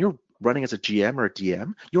doing that. When you're running as a GM or a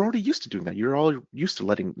DM, you're already used to doing that. You're all used to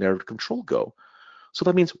letting narrative control go. So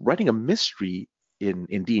that means writing a mystery in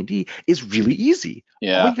D&D is really easy. All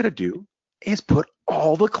Yeah. you got to do is put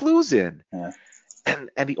all the clues in. Yeah.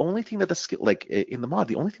 And the only thing that the skill, like in the mod,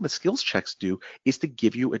 the only thing the skills checks do is to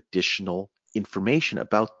give you additional information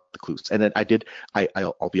about the clues. And then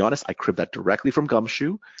I'll be honest, I cribbed that directly from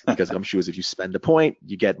Gumshoe, because Gumshoe is, if you spend a point,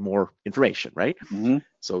 you get more information, right? Hmm.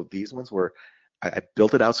 So these ones were, I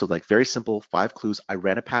built it out so like very simple, 5 clues. I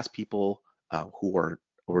ran it past people who were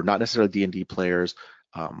not necessarily D&D players.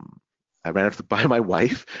 Um, I ran it by my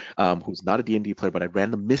wife, who's not a D&D player, but I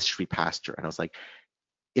ran the mystery past her, and I was like,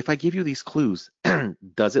 if I give you these clues,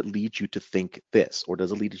 does it lead you to think this, or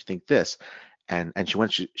does it lead you to think this? And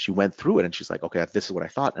she went through it, and she's like, okay, this is what I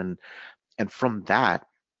thought. And from that,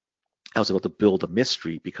 I was able to build a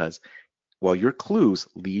mystery, because while your clues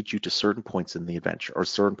lead you to certain points in the adventure or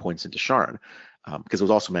certain points into Sharn, because it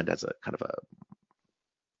was also meant as a kind of a,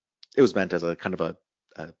 it was meant as a kind of a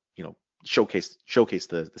showcase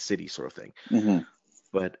the city sort of thing. Hmm.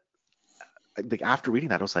 But like after reading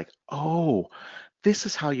that, I was like, oh, this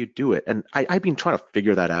is how you do it. And I've been trying to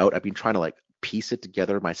figure that out. I've been trying to like piece it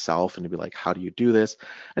together myself and to be like, how do you do this?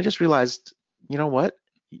 I just realized, you know what?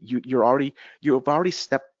 You've already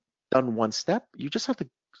done one step. You just have to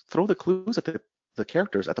throw the clues at the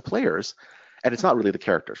characters, at the players. And it's not really the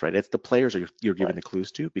characters, right? It's the players you're giving Right. the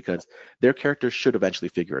clues to, because their characters should eventually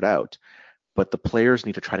figure it out. But the players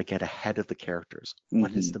need to try to get ahead of the characters.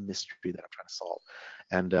 What is Hmm. the mystery that I'm trying to solve?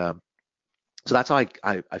 And so that's how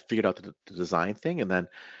I figured out the design thing, and then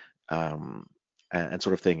um, and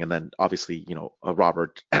sort of thing. And then obviously,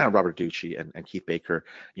 Robert Ducci and Keith Baker,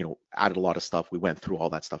 added a lot of stuff. We went through all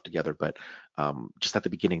that stuff together. But just at the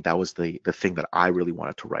beginning, that was the thing that I really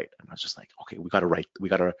wanted to write. And I was just like, okay, we gotta write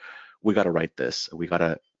this.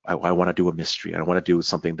 I want to do a mystery. I want to do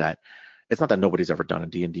something that, it's not that nobody's ever done in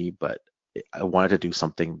D&D, but I wanted to do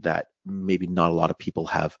something that maybe not a lot of people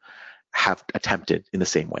have attempted in the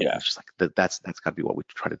same way. And Yeah. it's just like that's got to be what we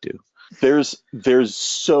try to do. There's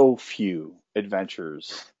so few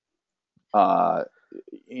adventures uh,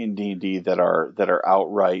 in D&D that are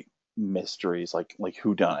outright mysteries, like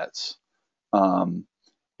whodunits. Um,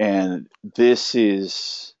 and this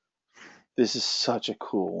is such a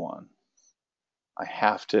cool one. I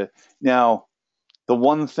have to now. The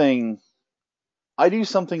one thing I do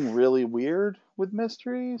something really weird with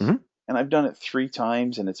mysteries, Hmm. and I've done it 3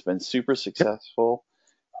 times, and it's been super Yep. successful.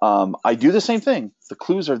 I do the same thing. The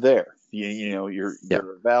clues are there. Yeah.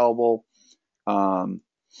 They're available. Um,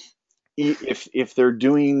 if they're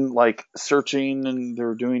doing like searching and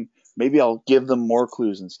they're doing, maybe I'll give them more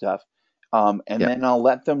clues and stuff, and Yeah. then I'll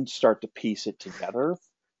let them start to piece it together,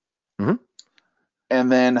 Hmm.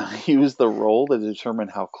 and then I use the roll to determine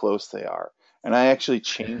how close they are. And I actually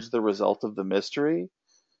change the result of the mystery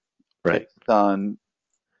Right. based on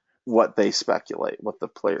what they speculate, what the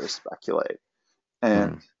players speculate,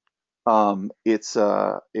 and Mm. it's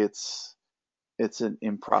an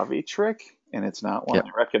improv trick, and it's not one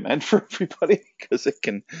Yeah. I recommend for everybody because it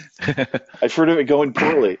can. I've heard of it going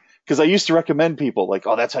poorly because I used to recommend people like,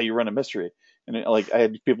 "Oh, that's how you run a mystery," and like I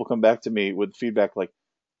had people come back to me with feedback like,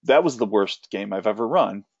 "That was the worst game I've ever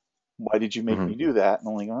run. Why did you make Hmm. me do that?" And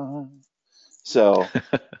I'm like, "Oh." So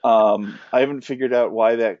I haven't figured out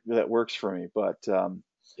why that works for me,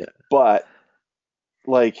 Yeah. but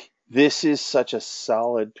like this is such a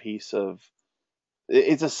solid piece of.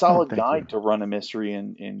 It's a Oh, solid thank you. guide to run a mystery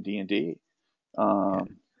in D&D. Yeah.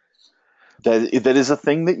 Um, that is a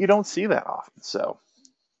thing that you don't see that often. So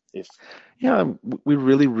If Yeah, we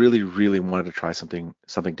really, really, really wanted to try something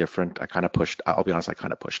different. I kind of pushed. I'll be honest, I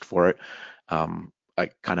kind of pushed for it. I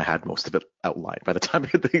kind of had most of it outlined by the time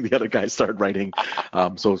the other guys started writing.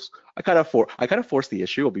 So I kind of forced the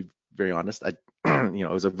issue. I'll be very honest. It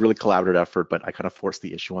was a really collaborative effort, but I kind of forced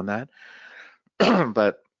the issue on that.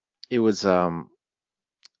 But it was um,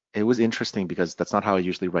 it was interesting because that's not how I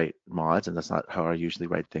usually write mods, and that's not how I usually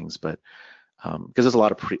write things. But because there's a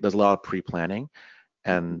lot of pre-planning,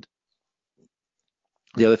 and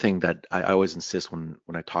the other thing that I always insist when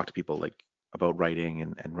I talk to people like about writing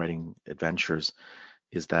and writing adventures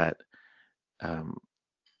is that um,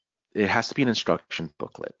 it has to be an instruction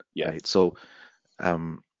booklet, yes, right? So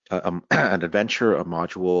an adventure, a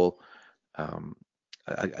module, um,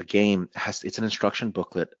 a game it's an instruction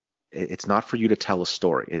booklet. It's not for you to tell a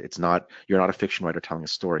story. It's not You're not a fiction writer telling a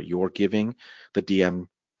story. You're giving the DM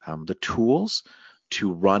the tools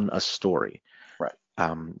to run a story. right,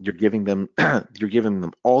 You're giving them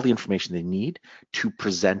all the information they need to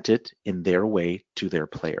present it in their way to their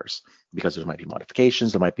players, because there might be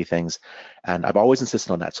modifications, there might be things, and I've always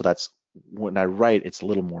insisted on that. So that's when I write, it's a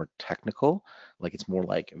little more technical, like it's more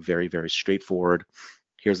like very, very straightforward.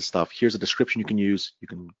 Here's the stuff, here's a description you can use, you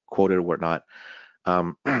can quote it or whatnot.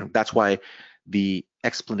 That's why the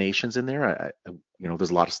explanations in there, there's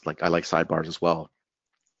a lot of like I like sidebars as well,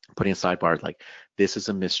 putting a sidebar like this is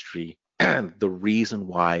a mystery. The reason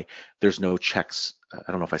why there's no checks,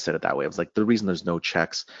 I don't know if I said it that way. It was like the reason there's no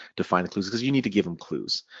checks to find the clues is because you need to give them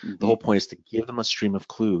clues. The hmm whole point is to give them a stream of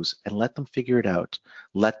clues and let them figure it out.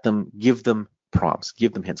 Give them prompts,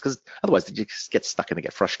 give them hints, because otherwise they just get stuck and they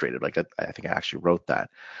get frustrated. Like I think I actually wrote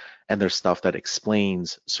that. And there's stuff that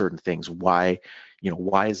explains certain things. Why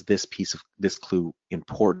is this clue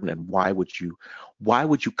important, and why would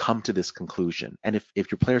you come to this conclusion? And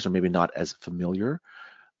if your players are maybe not as familiar,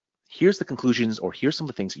 here's the conclusions, or here's some of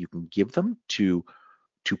the things that you can give them to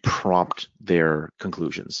prompt their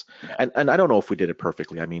conclusions. yeah, And I don't know if we did it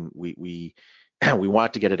perfectly. I mean, we we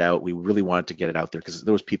wanted to get it out. We really wanted to get it out there because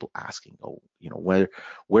there was people asking, oh,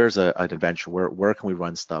 where's an adventure? Where can we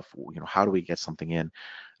run stuff? How do we get something in?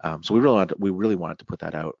 So we really wanted to put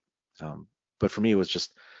that out. But for me, it was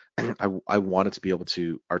just I wanted to be able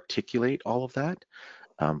to articulate all of that,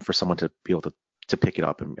 for someone to be able to pick it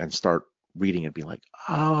up and start reading and be like,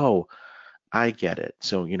 oh, I get it.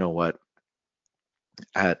 So you know what?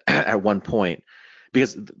 At one point,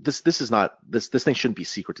 because this is not this thing shouldn't be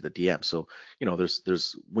secret to the DM. So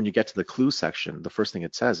there's when you get to the clue section, the first thing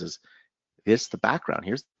it says is here's the background,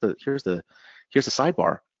 here's the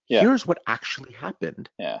sidebar, yeah, here's what actually happened,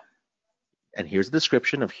 yeah, and here's the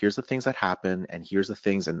description of here's the things that happen, and here's the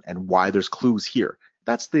things and why there's clues here.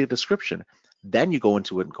 That's the description. Then you go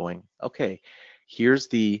into it and going, okay, here's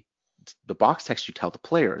the box text you tell the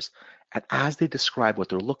players, and as they describe what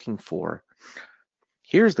they're looking for,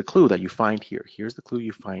 here's the clue that you find here. Here's the clue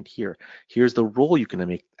you find here. Here's the roll you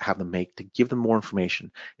can have them make to give them more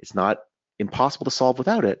information. It's not impossible to solve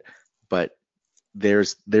without it, but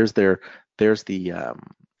there's the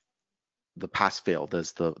pass fail.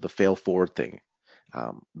 There's the fail forward thing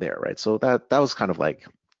there, right? So that was kind of like,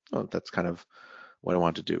 oh, that's kind of what I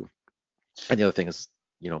wanted to do. And the other thing is,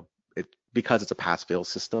 because it's a pass fail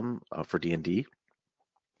system for D&D,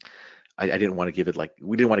 I didn't want to give it like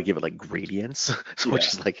we didn't want to give it like gradients, so yeah. which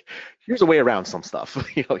is like here's a way around some stuff.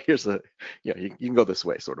 Here's you can go this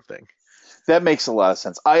way sort of thing. That makes a lot of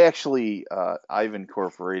sense. I actually, I've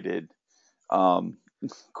incorporated um,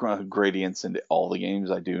 gradients into all the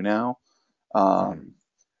games I do now, Mhm. um,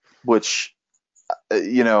 which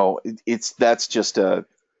it's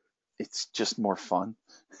it's just more fun.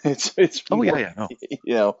 It's Oh yeah, more, yeah, no.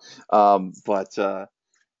 you know, um, but uh,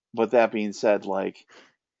 but that being said, like,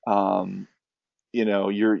 um,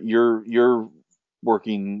 you're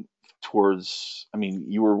working towards. I mean,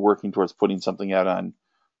 you were working towards putting something out on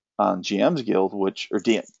GM's Guild,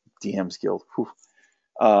 DM's Guild. Whew.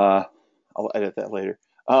 Uh, I'll edit that later.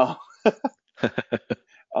 Uh,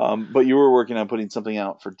 but you were working on putting something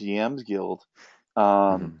out for DM's Guild,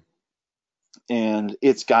 um, Mhm. and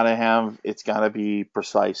it's gotta be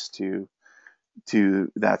precise to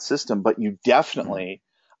that system. But you Mhm. definitely,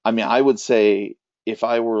 I mean, I would say if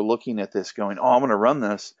I were looking at this going, oh, I'm going to run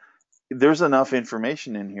this, there's enough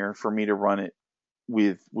information in here for me to run it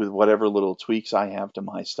with whatever little tweaks I have to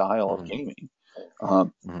my style of Mhm. gaming.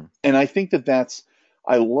 Um, Mhm. and I think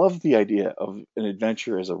I love the idea of an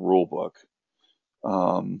adventure as a rule book,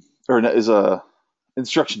 or as a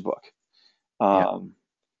instruction book, Yeah. um,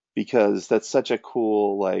 because that's such a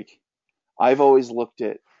cool, like, I've always looked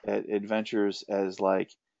at adventures as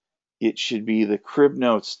like, it should be the crib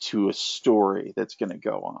notes to a story that's going to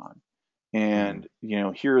go on. and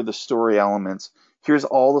here are the story elements. Here's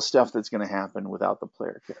all the stuff that's going to happen without the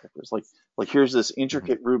player characters. Like here's this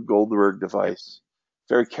intricate Rube Goldberg device,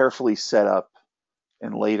 very carefully set up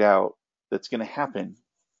and laid out, that's going to happen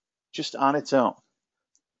just on its own.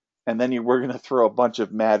 And then we're going to throw a bunch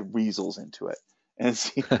of mad weasels into it and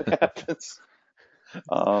see what happens.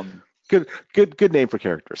 Good name for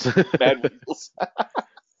characters. Mad weasels.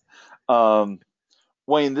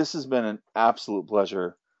 Wayne, this has been an absolute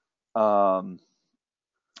pleasure. I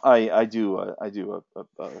do a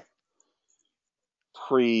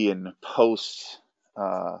pre and post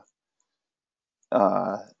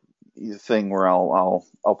thing where I'll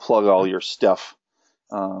plug all your stuff,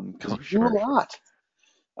 because you do a lot.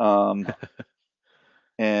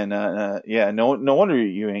 And no wonder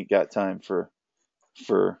you ain't got time for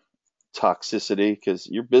toxicity, because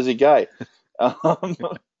you're a busy guy.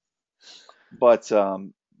 But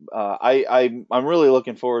I'm really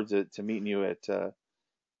looking forward to meeting you at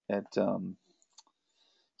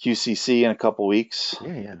QCC in a couple weeks.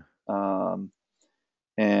 Yeah. I'll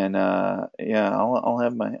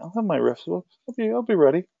have my riffs. I'll be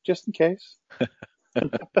ready just in case.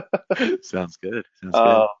 Sounds good.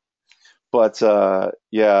 But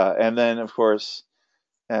and then of course,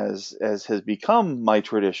 as has become my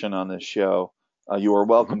tradition on this show, you are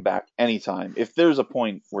welcome back anytime. If there's a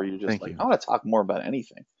point where you're just I want to talk more about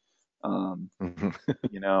anything,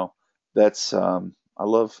 that's I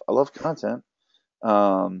love content.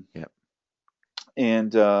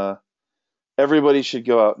 And everybody should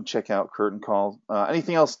go out and check out Curtain Call.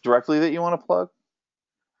 Anything else directly that you want to plug?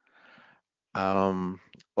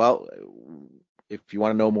 Well, if you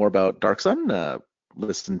want to know more about Dark Sun,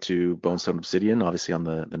 listen to Bonestone Obsidian, obviously on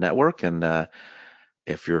the network. And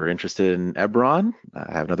if you're interested in Ebron,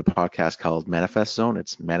 I have another podcast called Manifest Zone.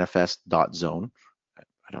 It's manifest.zone.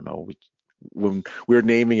 I don't know. When we were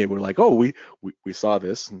naming it, we were like, oh, we saw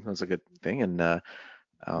this, and that's a good thing. And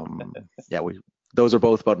those are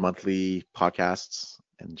both about monthly podcasts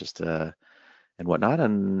and just and whatnot.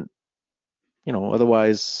 And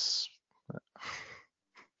otherwise,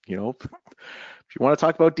 if you want to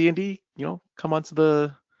talk about D&D, come onto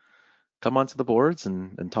the boards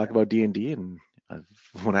and talk about D&D. And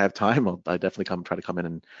when I have time, I definitely try to come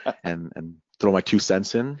in and throw my 2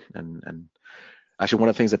 cents in. And actually, one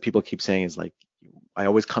of the things that people keep saying is I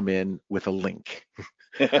always come in with a link.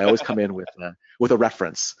 I always come in with a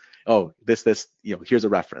reference. Oh, this, here's a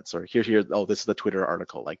reference, or here. Oh, this is the Twitter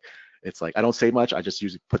article. It's I don't say much. I just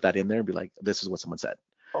usually put that in there and be like, this is what someone said.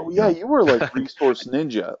 Oh yeah, you were like Resource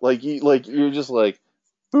Ninja. You're just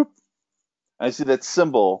boop. I see that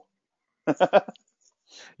symbol.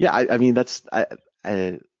 Yeah, I mean that's I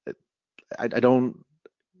don't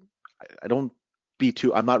be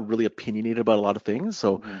too. I'm not really opinionated about a lot of things.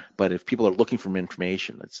 So, but if people are looking for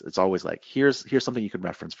information, it's always here's something you can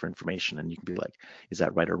reference for information, and you can be like, is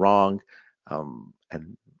that right or wrong? And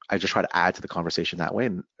I just try to add to the conversation that way.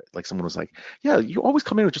 And someone was like, yeah, you always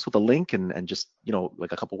come in with a link and just a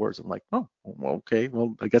couple words. I'm like, oh, okay,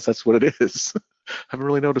 well, I guess that's what it is. I haven't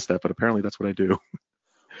really noticed that, but apparently that's what I do.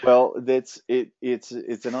 Well, it's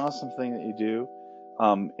an awesome thing that you do,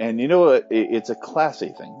 and it's a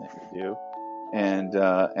classy thing that you do, and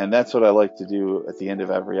that's what I like to do at the end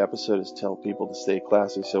of every episode, is tell people to stay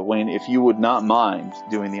classy. So Wayne, if you would not mind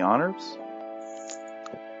doing the honors.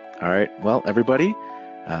 All right. Well, everybody,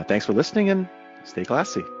 thanks for listening, and stay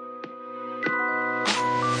classy.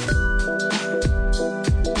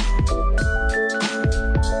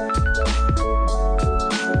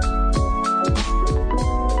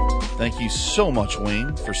 Thank you so much,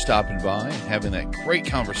 Wayne, for stopping by and having that great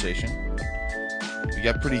conversation. We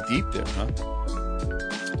got pretty deep there, huh?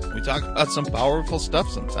 We talk about some powerful stuff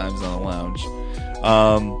sometimes on the lounge.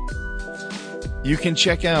 You can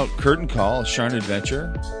check out Curtain Call, A Sharn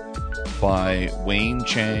Adventure by Wayne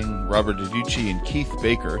Chang, Robert DiDucci, and Keith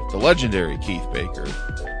Baker, the legendary Keith Baker.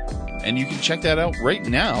 And you can check that out right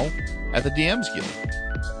now at the DM's Guild.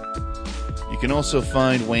 You can also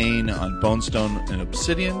find Wayne on Bonestone and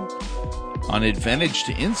Obsidian, on Advantage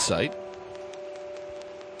to Insight,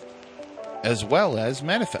 as well as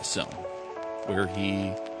Manifest Zone, where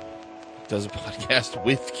he does a podcast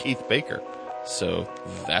with Keith Baker. So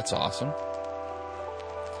that's awesome.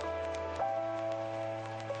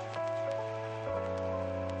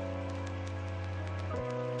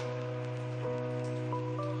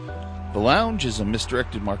 The Lounge is a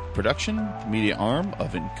Misdirected Mark production, media arm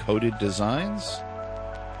of Encoded Designs.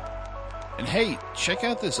 And hey, check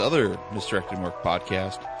out this other Misdirected Mark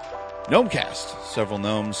podcast, Gnomecast. Several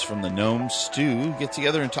gnomes from the Gnome Stew get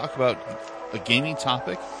together and talk about a gaming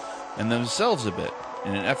topic and themselves a bit.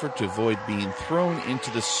 in an effort to avoid being thrown into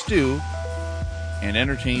the stew and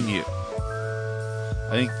entertain you.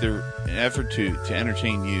 I think they're an effort to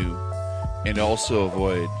entertain you and also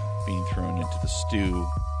avoid being thrown into the stew.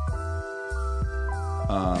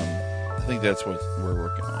 I think that's what we're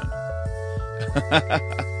working on.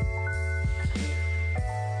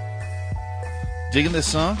 Digging this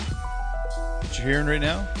song? What you're hearing right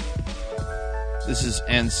now? This is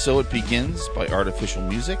And So It Begins by Artificial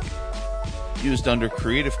Music, used under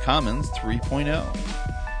Creative Commons 3.0.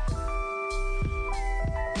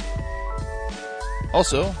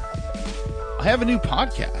 Also, I have a new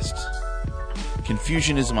podcast.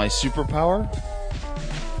 Confusion is My Superpower.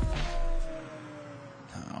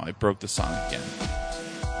 Oh, I broke the song again.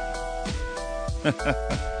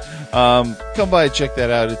 Come by and check that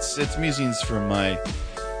out. It's musings from my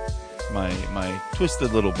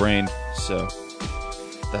twisted little brain, so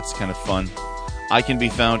that's kind of fun. I can be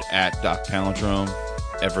found at Doc Palindrome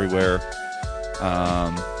everywhere.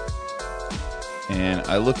 And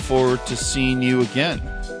I look forward to seeing you again.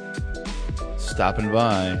 Stopping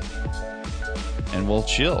by. And we'll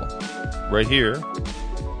chill right here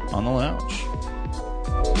on the lounge.